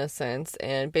his innocence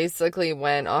and basically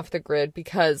went off the grid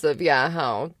because of,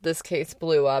 how this case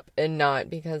blew up and not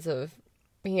because of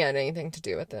he had anything to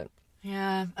do with it.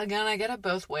 Yeah, again, I get it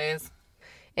both ways.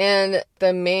 And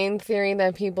the main theory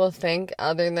that people think,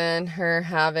 other than her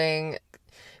having...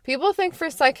 People think for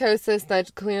psychosis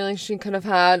that clearly she could have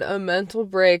had a mental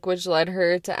break which led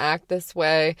her to act this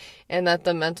way, and that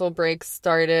the mental break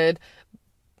started...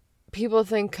 People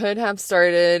think could have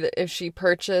started if she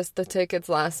purchased the tickets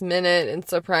last minute and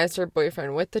surprised her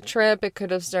boyfriend with the trip. It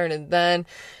could have started then.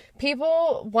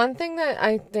 One thing that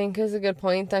I think is a good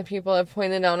point that people have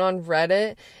pointed out on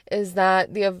Reddit is that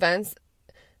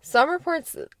some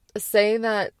reports say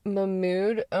that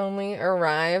Mahmoud only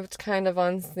arrived kind of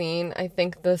on scene, I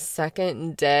think, the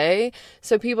second day.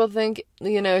 So people think,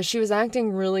 she was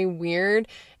acting really weird,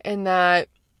 and that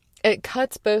it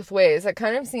cuts both ways. It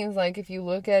kind of seems like if you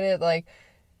look at it like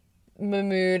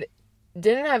Mahmoud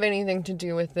didn't have anything to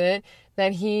do with it,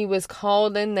 that he was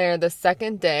called in there the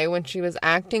second day when she was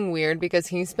acting weird because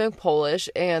he spoke Polish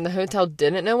and the hotel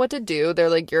didn't know what to do. They're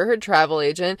like, you're her travel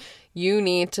agent. You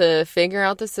need to figure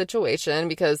out the situation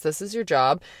because this is your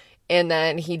job. And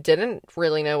then he didn't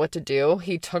really know what to do.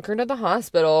 He took her to the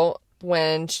hospital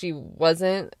when she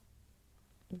wasn't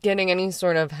getting any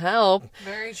sort of help.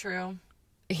 Very true.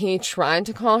 He tried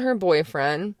to call her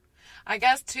boyfriend. I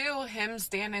guess, too, him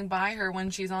standing by her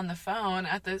when she's on the phone,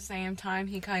 at the same time,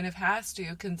 he kind of has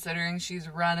to, considering she's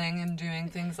running and doing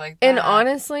things like that. And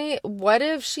honestly, what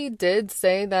if she did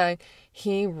say that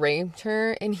he raped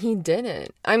her and he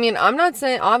didn't? I mean, I'm not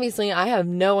saying, obviously, I have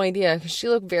no idea, because she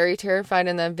looked very terrified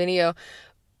in that video.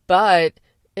 But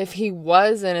if he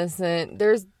was innocent,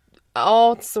 there's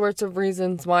all sorts of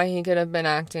reasons why he could have been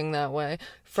acting that way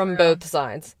from both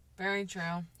sides. Very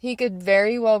true. He could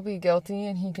very well be guilty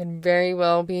and he could very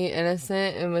well be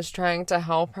innocent and was trying to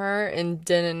help her and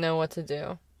didn't know what to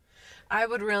do. I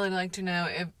would really like to know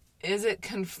is it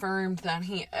confirmed that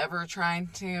he ever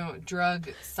tried to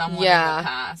drug someone in the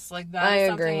past? Like, that is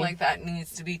something like that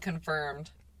needs to be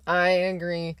confirmed. I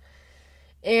agree.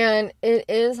 And it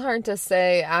is hard to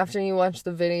say after you watch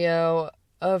the video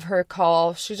of her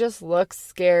call. She just looks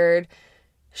scared.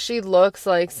 She looks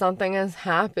like something has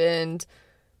happened.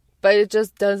 But it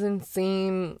just doesn't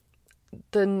seem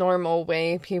the normal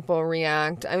way people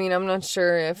react. I mean, I'm not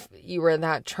sure if you were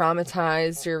that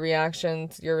traumatized, your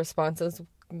reactions, your responses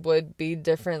would be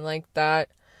different like that.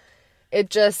 It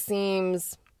just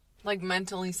seems... like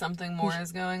mentally something more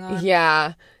is going on?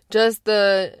 Yeah. Just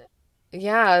the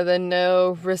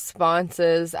no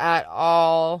responses at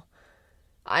all.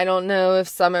 I don't know if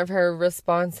some of her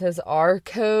responses are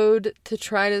code to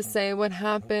try to say what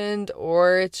happened,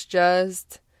 or it's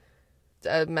just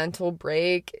a mental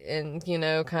break and,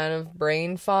 kind of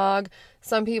brain fog.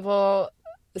 Some people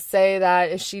say that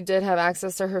if she did have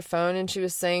access to her phone and she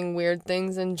was saying weird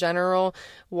things in general,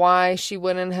 why she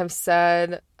wouldn't have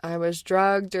said, I was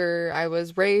drugged or I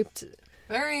was raped.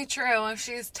 Very true. If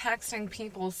she's texting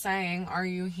people saying, are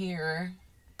you here?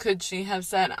 Could she have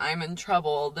said, I'm in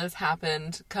trouble, this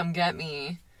happened, come get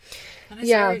me? That is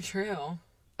very true.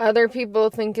 Other people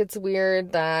think it's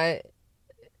weird that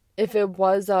if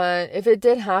it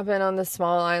did happen on the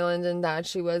small island and that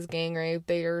she was gang raped,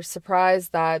 they are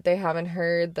surprised that they haven't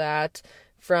heard that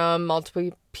from multiple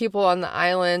people on the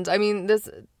island. I mean, this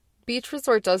beach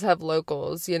resort does have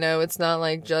locals, it's not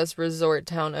like just resort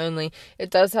town only.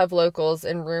 It does have locals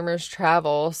and rumors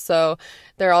travel. So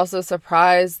they're also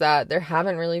surprised that there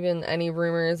haven't really been any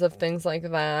rumors of things like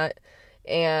that.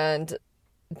 And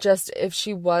just if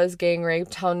she was gang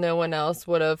raped, how no one else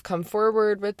would have come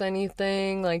forward with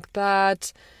anything like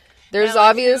that. There's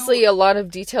obviously a lot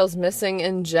of details missing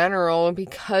in general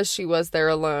because she was there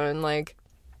alone.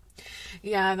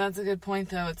 Yeah, that's a good point,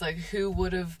 though. It's like,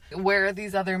 where are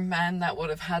these other men that would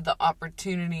have had the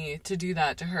opportunity to do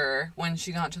that to her when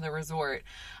she got to the resort?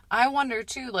 I wonder,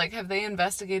 too, have they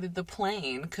investigated the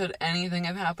plane? Could anything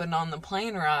have happened on the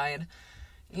plane ride?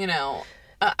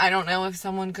 I don't know if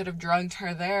someone could have drugged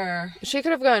her there. She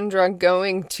could have gotten drugged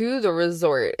going to the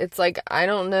resort. It's I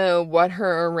don't know what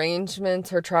her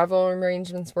travel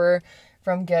arrangements were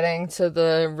from getting to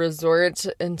the resort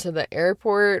into the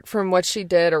airport, from what she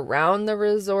did around the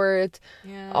resort,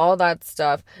 all that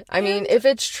stuff. I mean, if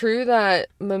it's true that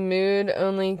Mahmoud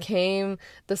only came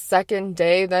the second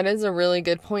day, that is a really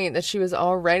good point, that she was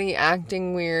already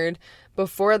acting weird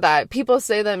before that. People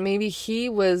say that maybe he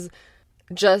was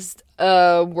just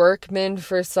a workman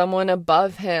for someone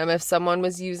above him, if someone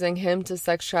was using him to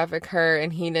sex traffic her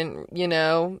and he didn't, he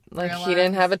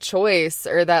didn't have a choice,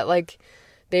 or that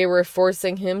they were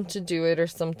forcing him to do it or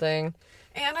something.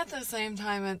 And at the same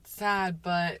time, it's sad,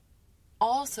 but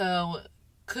also,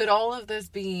 could all of this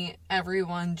be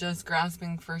everyone just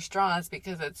grasping for straws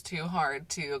because it's too hard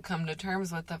to come to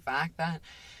terms with the fact that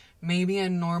maybe a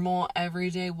normal,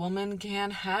 everyday woman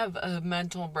can have a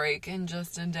mental break in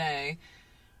just a day?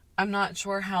 I'm not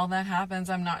sure how that happens.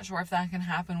 I'm not sure if that can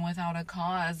happen without a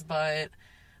cause, but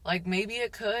maybe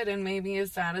it could, and maybe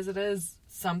as sad as it is,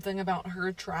 something about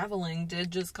her traveling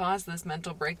did just cause this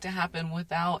mental break to happen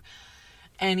without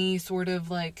any sort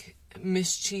of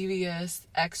mischievous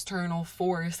external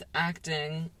force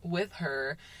acting with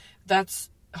her. That's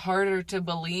harder to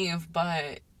believe,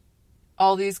 but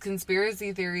all these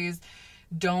conspiracy theories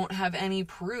don't have any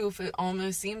proof. It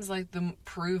almost seems like the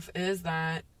proof is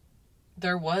that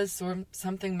there was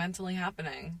something mentally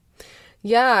happening.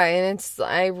 Yeah, and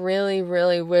I really,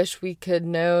 really wish we could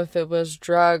know if it was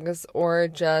drugs or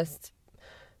just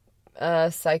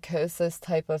a psychosis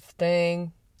type of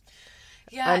thing.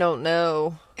 Yeah. I don't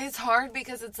know. It's hard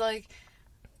because it's like,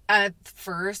 at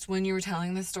first, when you were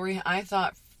telling this story, I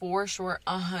thought for sure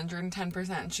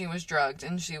 110% she was drugged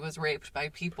and she was raped by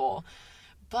people.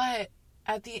 But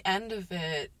at the end of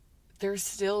it, there's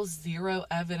still zero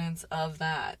evidence of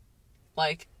that.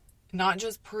 Like, not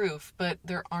just proof, but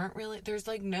there's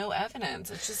like no evidence.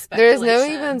 It's just speculation. There's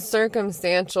no even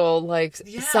circumstantial, like,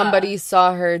 somebody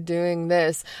saw her doing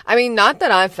this. I mean, not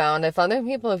that I found. If other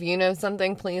people, if you know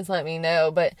something, please let me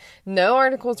know. But no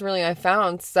articles really I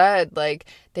found said, like,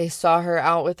 they saw her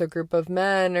out with a group of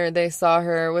men or they saw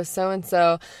her with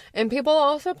so-and-so. And people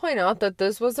also point out that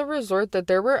this was a resort, that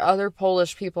there were other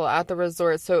Polish people at the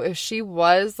resort. So if she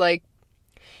was, like,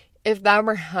 if that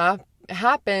were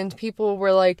happened, people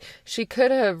were like, she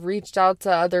could have reached out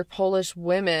to other Polish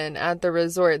women at the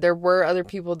resort. There were other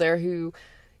people there who,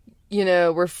 you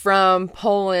know, were from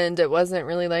Poland. It wasn't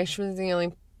really like she was the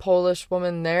only Polish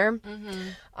woman there. Mm-hmm.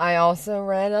 I also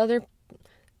read other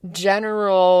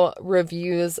general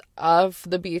reviews of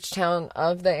the beach town,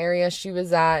 of the area she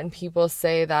was at, and people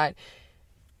say that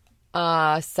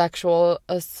sexual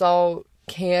assault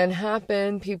can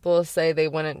happen. People say they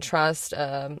wouldn't trust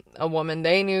a woman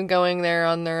they knew going there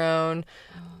on their own.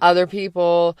 Other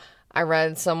people, I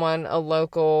read a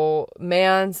local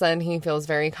man said he feels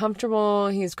very comfortable.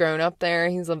 He's grown up there.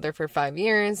 He's lived there for 5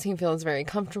 years. He feels very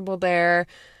comfortable there.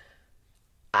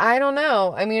 I don't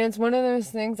know. I mean, it's one of those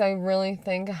things I really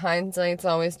think hindsight's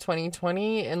always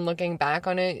 20/20, and looking back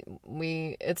on it,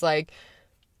 it's like,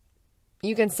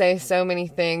 you can say so many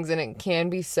things and it can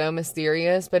be so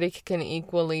mysterious, but it can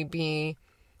equally be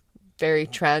very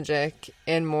tragic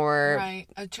and more... Right,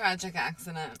 a tragic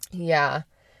accident. Yeah.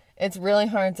 It's really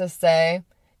hard to say,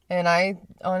 and I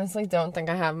honestly don't think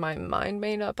I have my mind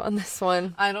made up on this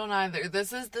one. I don't either.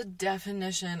 This is the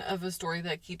definition of a story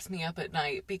that keeps me up at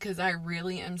night, because I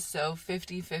really am so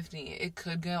 50-50. It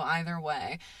could go either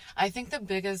way. I think the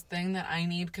biggest thing that I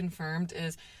need confirmed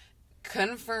is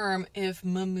confirm if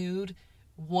Mahmoud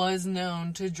was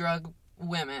known to drug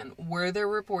women. Were there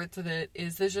reports of it?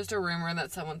 Is this just a rumor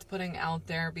that someone's putting out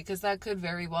there? Because that could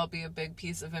very well be a big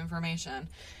piece of information.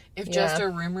 If just a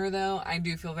rumor, though, I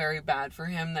do feel very bad for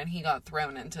him that he got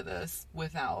thrown into this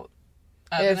without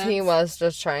evidence. If he was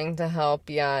just trying to help,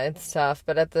 yeah, it's tough.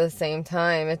 But at the same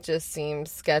time, it just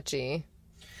seems sketchy.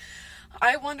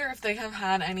 I wonder if they have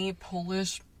had any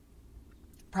Polish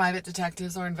private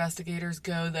detectives or investigators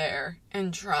go there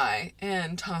and try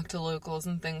and talk to locals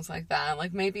and things like that.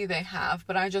 Like, maybe they have,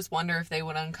 but I just wonder if they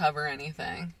would uncover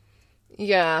anything.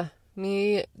 Yeah,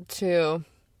 me too.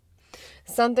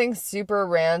 Something super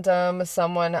random.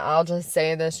 I'll just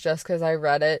say this just because I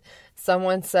read it.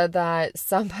 Someone said that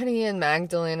somebody in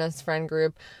Magdalena's friend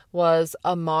group was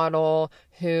a model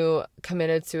who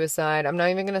committed suicide. I'm not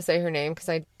even going to say her name because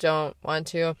I don't want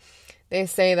to. They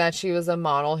say that she was a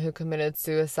model who committed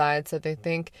suicide, so they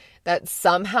think that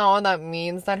somehow that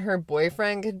means that her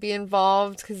boyfriend could be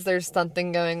involved because there's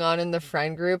something going on in the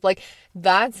friend group. Like,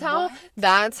 that's how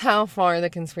far the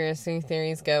conspiracy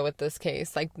theories go with this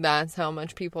case. Like, that's how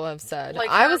much people have said. Like,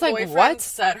 I was like, what?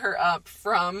 Set her up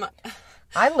from...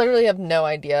 I literally have no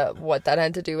idea what that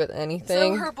had to do with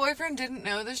anything. So her boyfriend didn't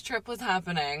know this trip was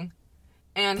happening.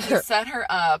 And he set her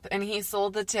up, and he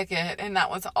sold the ticket, and that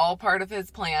was all part of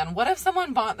his plan. What if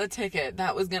someone bought the ticket?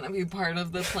 That was going to be part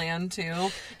of the plan,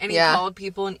 too. And he called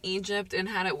people in Egypt and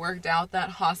had it worked out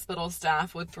that hospital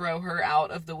staff would throw her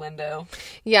out of the window.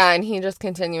 Yeah, and he just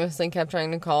continuously kept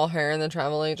trying to call her and the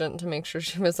travel agent to make sure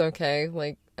she was okay.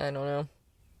 Like, I don't know.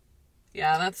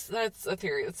 Yeah, that's a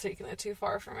theory that's taking it too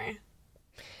far for me.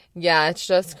 Yeah, it's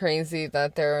just crazy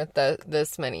that there are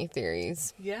this many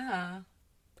theories. Yeah.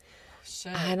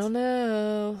 Shit. I don't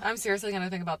know. I'm seriously going to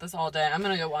think about this all day. I'm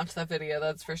going to go watch that video,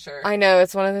 that's for sure. I know,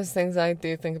 it's one of those things I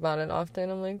do think about it often.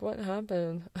 I'm like, what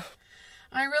happened?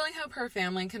 I really hope her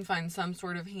family can find some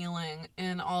sort of healing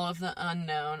in all of the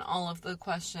unknown, all of the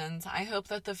questions. I hope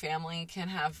that the family can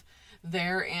have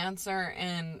their answer,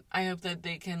 and I hope that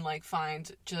they can, like, find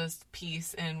just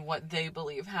peace in what they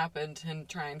believe happened and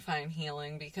try and find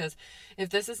healing, because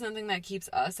if this is something that keeps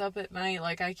us up at night,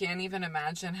 like, I can't even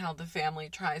imagine how the family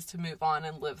tries to move on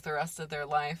and live the rest of their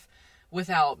life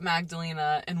without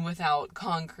Magdalena and without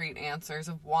concrete answers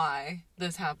of why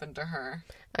this happened to her.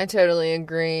 I totally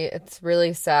agree. It's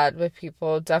really sad, but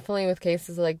people definitely with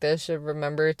cases like this should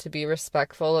remember to be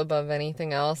respectful above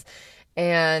anything else.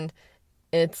 And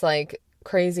it's like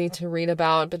crazy to read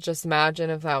about, but just imagine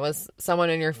if that was someone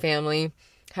in your family,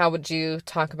 how would you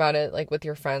talk about it, like with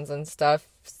your friends and stuff,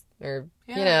 or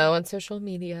you know, on social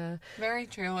media? Very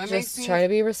true. Just try to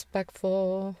be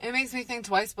respectful. It makes me think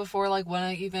twice before, like, when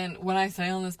I say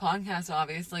on this podcast,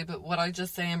 obviously, but what I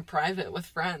just say in private with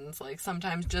friends. Like,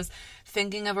 sometimes just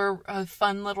thinking of a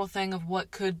fun little thing of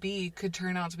what could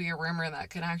turn out to be a rumor that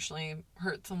could actually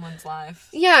hurt someone's life.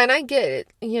 Yeah, and I get it,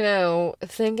 you know,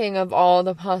 thinking of all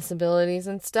the possibilities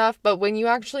and stuff, but when you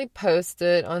actually post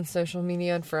it on social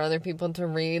media and for other people to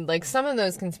read, like, some of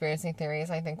those conspiracy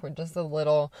theories, I think, were just a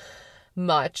little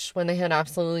much when they had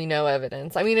absolutely no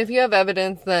evidence. I mean, if you have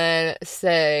evidence, then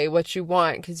say what you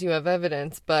want because you have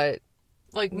evidence, but...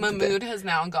 Like, Mahmoud has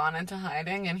now gone into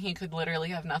hiding, and he could literally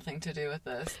have nothing to do with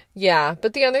this. Yeah,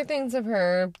 but the other things I've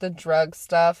heard, the drug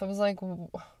stuff, I was like,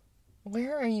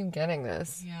 where are you getting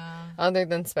this? Yeah. Other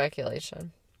than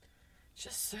speculation.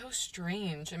 Just so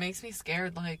strange. It makes me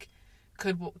scared, like...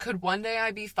 Could one day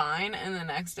I be fine and the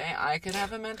next day I could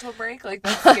have a mental break? Like,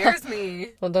 that scares me.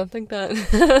 Well, don't think that.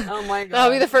 Oh my god.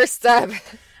 That'll be the first step.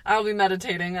 I'll be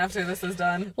meditating after this is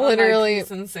done. Literally.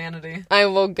 Peace and sanity. I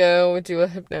will go do a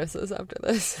hypnosis after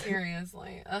this.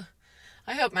 Seriously.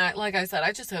 I hope, like I said,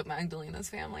 I just hope Magdalena's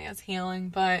family is healing.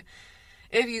 But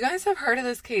if you guys have heard of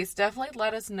this case, definitely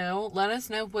let us know. Let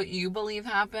us know what you believe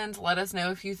happened. Let us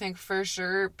know if you think for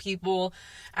sure people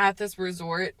at this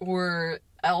resort or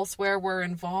elsewhere were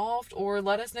involved, or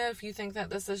let us know if you think that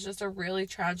this is just a really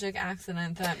tragic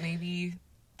accident, that maybe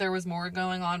there was more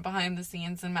going on behind the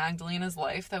scenes in Magdalena's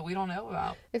life that we don't know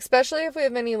about. Especially if we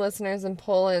have any listeners in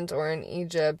Poland or in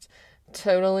Egypt,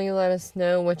 totally let us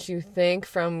know what you think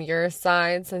from your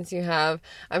side, since you have,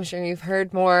 I'm sure you've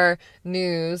heard more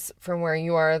news from where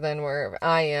you are than where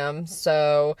I am.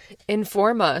 So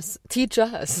inform us, teach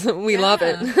us. We love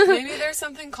it. Maybe there's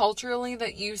something culturally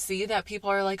that you see that people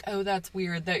are like, oh, that's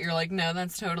weird, that you're like, no,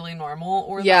 that's totally normal,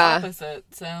 or the opposite.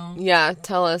 So yeah,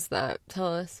 tell us that.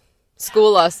 Tell us.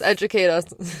 School us. Educate us.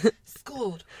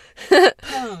 Schooled.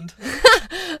 Pwned.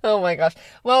 Oh my gosh.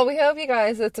 Well, we hope you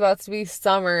guys, it's about to be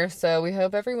summer, so we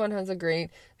hope everyone has a great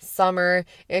summer.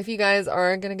 If you guys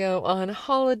are going to go on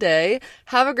holiday,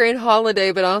 have a great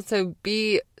holiday, but also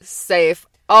be safe.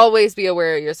 Always be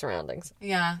aware of your surroundings.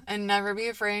 Yeah, and never be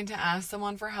afraid to ask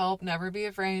someone for help. Never be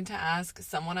afraid to ask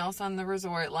someone else on the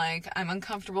resort, like, I'm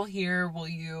uncomfortable here. Will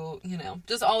you,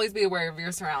 just always be aware of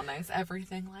your surroundings.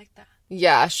 Everything like that.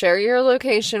 Yeah, share your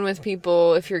location with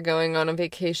people if you're going on a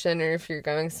vacation or if you're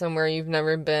going somewhere you've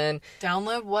never been.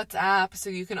 Download WhatsApp so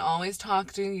you can always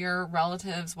talk to your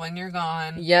relatives when you're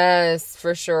gone. Yes,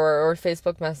 for sure. Or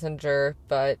Facebook Messenger.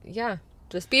 But yeah,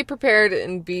 just be prepared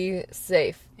and be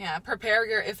safe. Yeah, prepare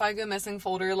your If I Go Missing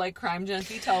folder like Crime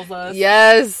Junkie tells us.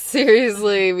 Yes,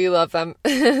 seriously, we love them.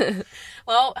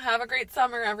 Well, have a great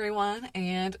summer, everyone,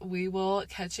 and we will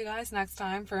catch you guys next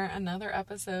time for another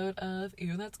episode of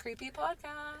Ew, That's Creepy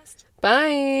podcast.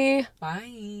 Bye. Bye.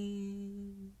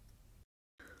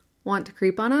 Want to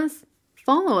creep on us?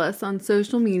 Follow us on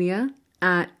social media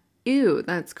at Ew,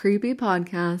 That's Creepy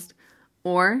Podcast,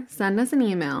 or send us an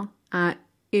email at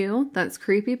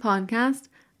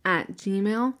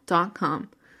ewthat'screepypodcast@gmail.com.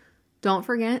 Don't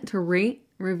forget to rate,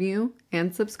 review,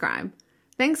 and subscribe.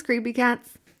 Thanks, creepy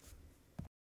cats.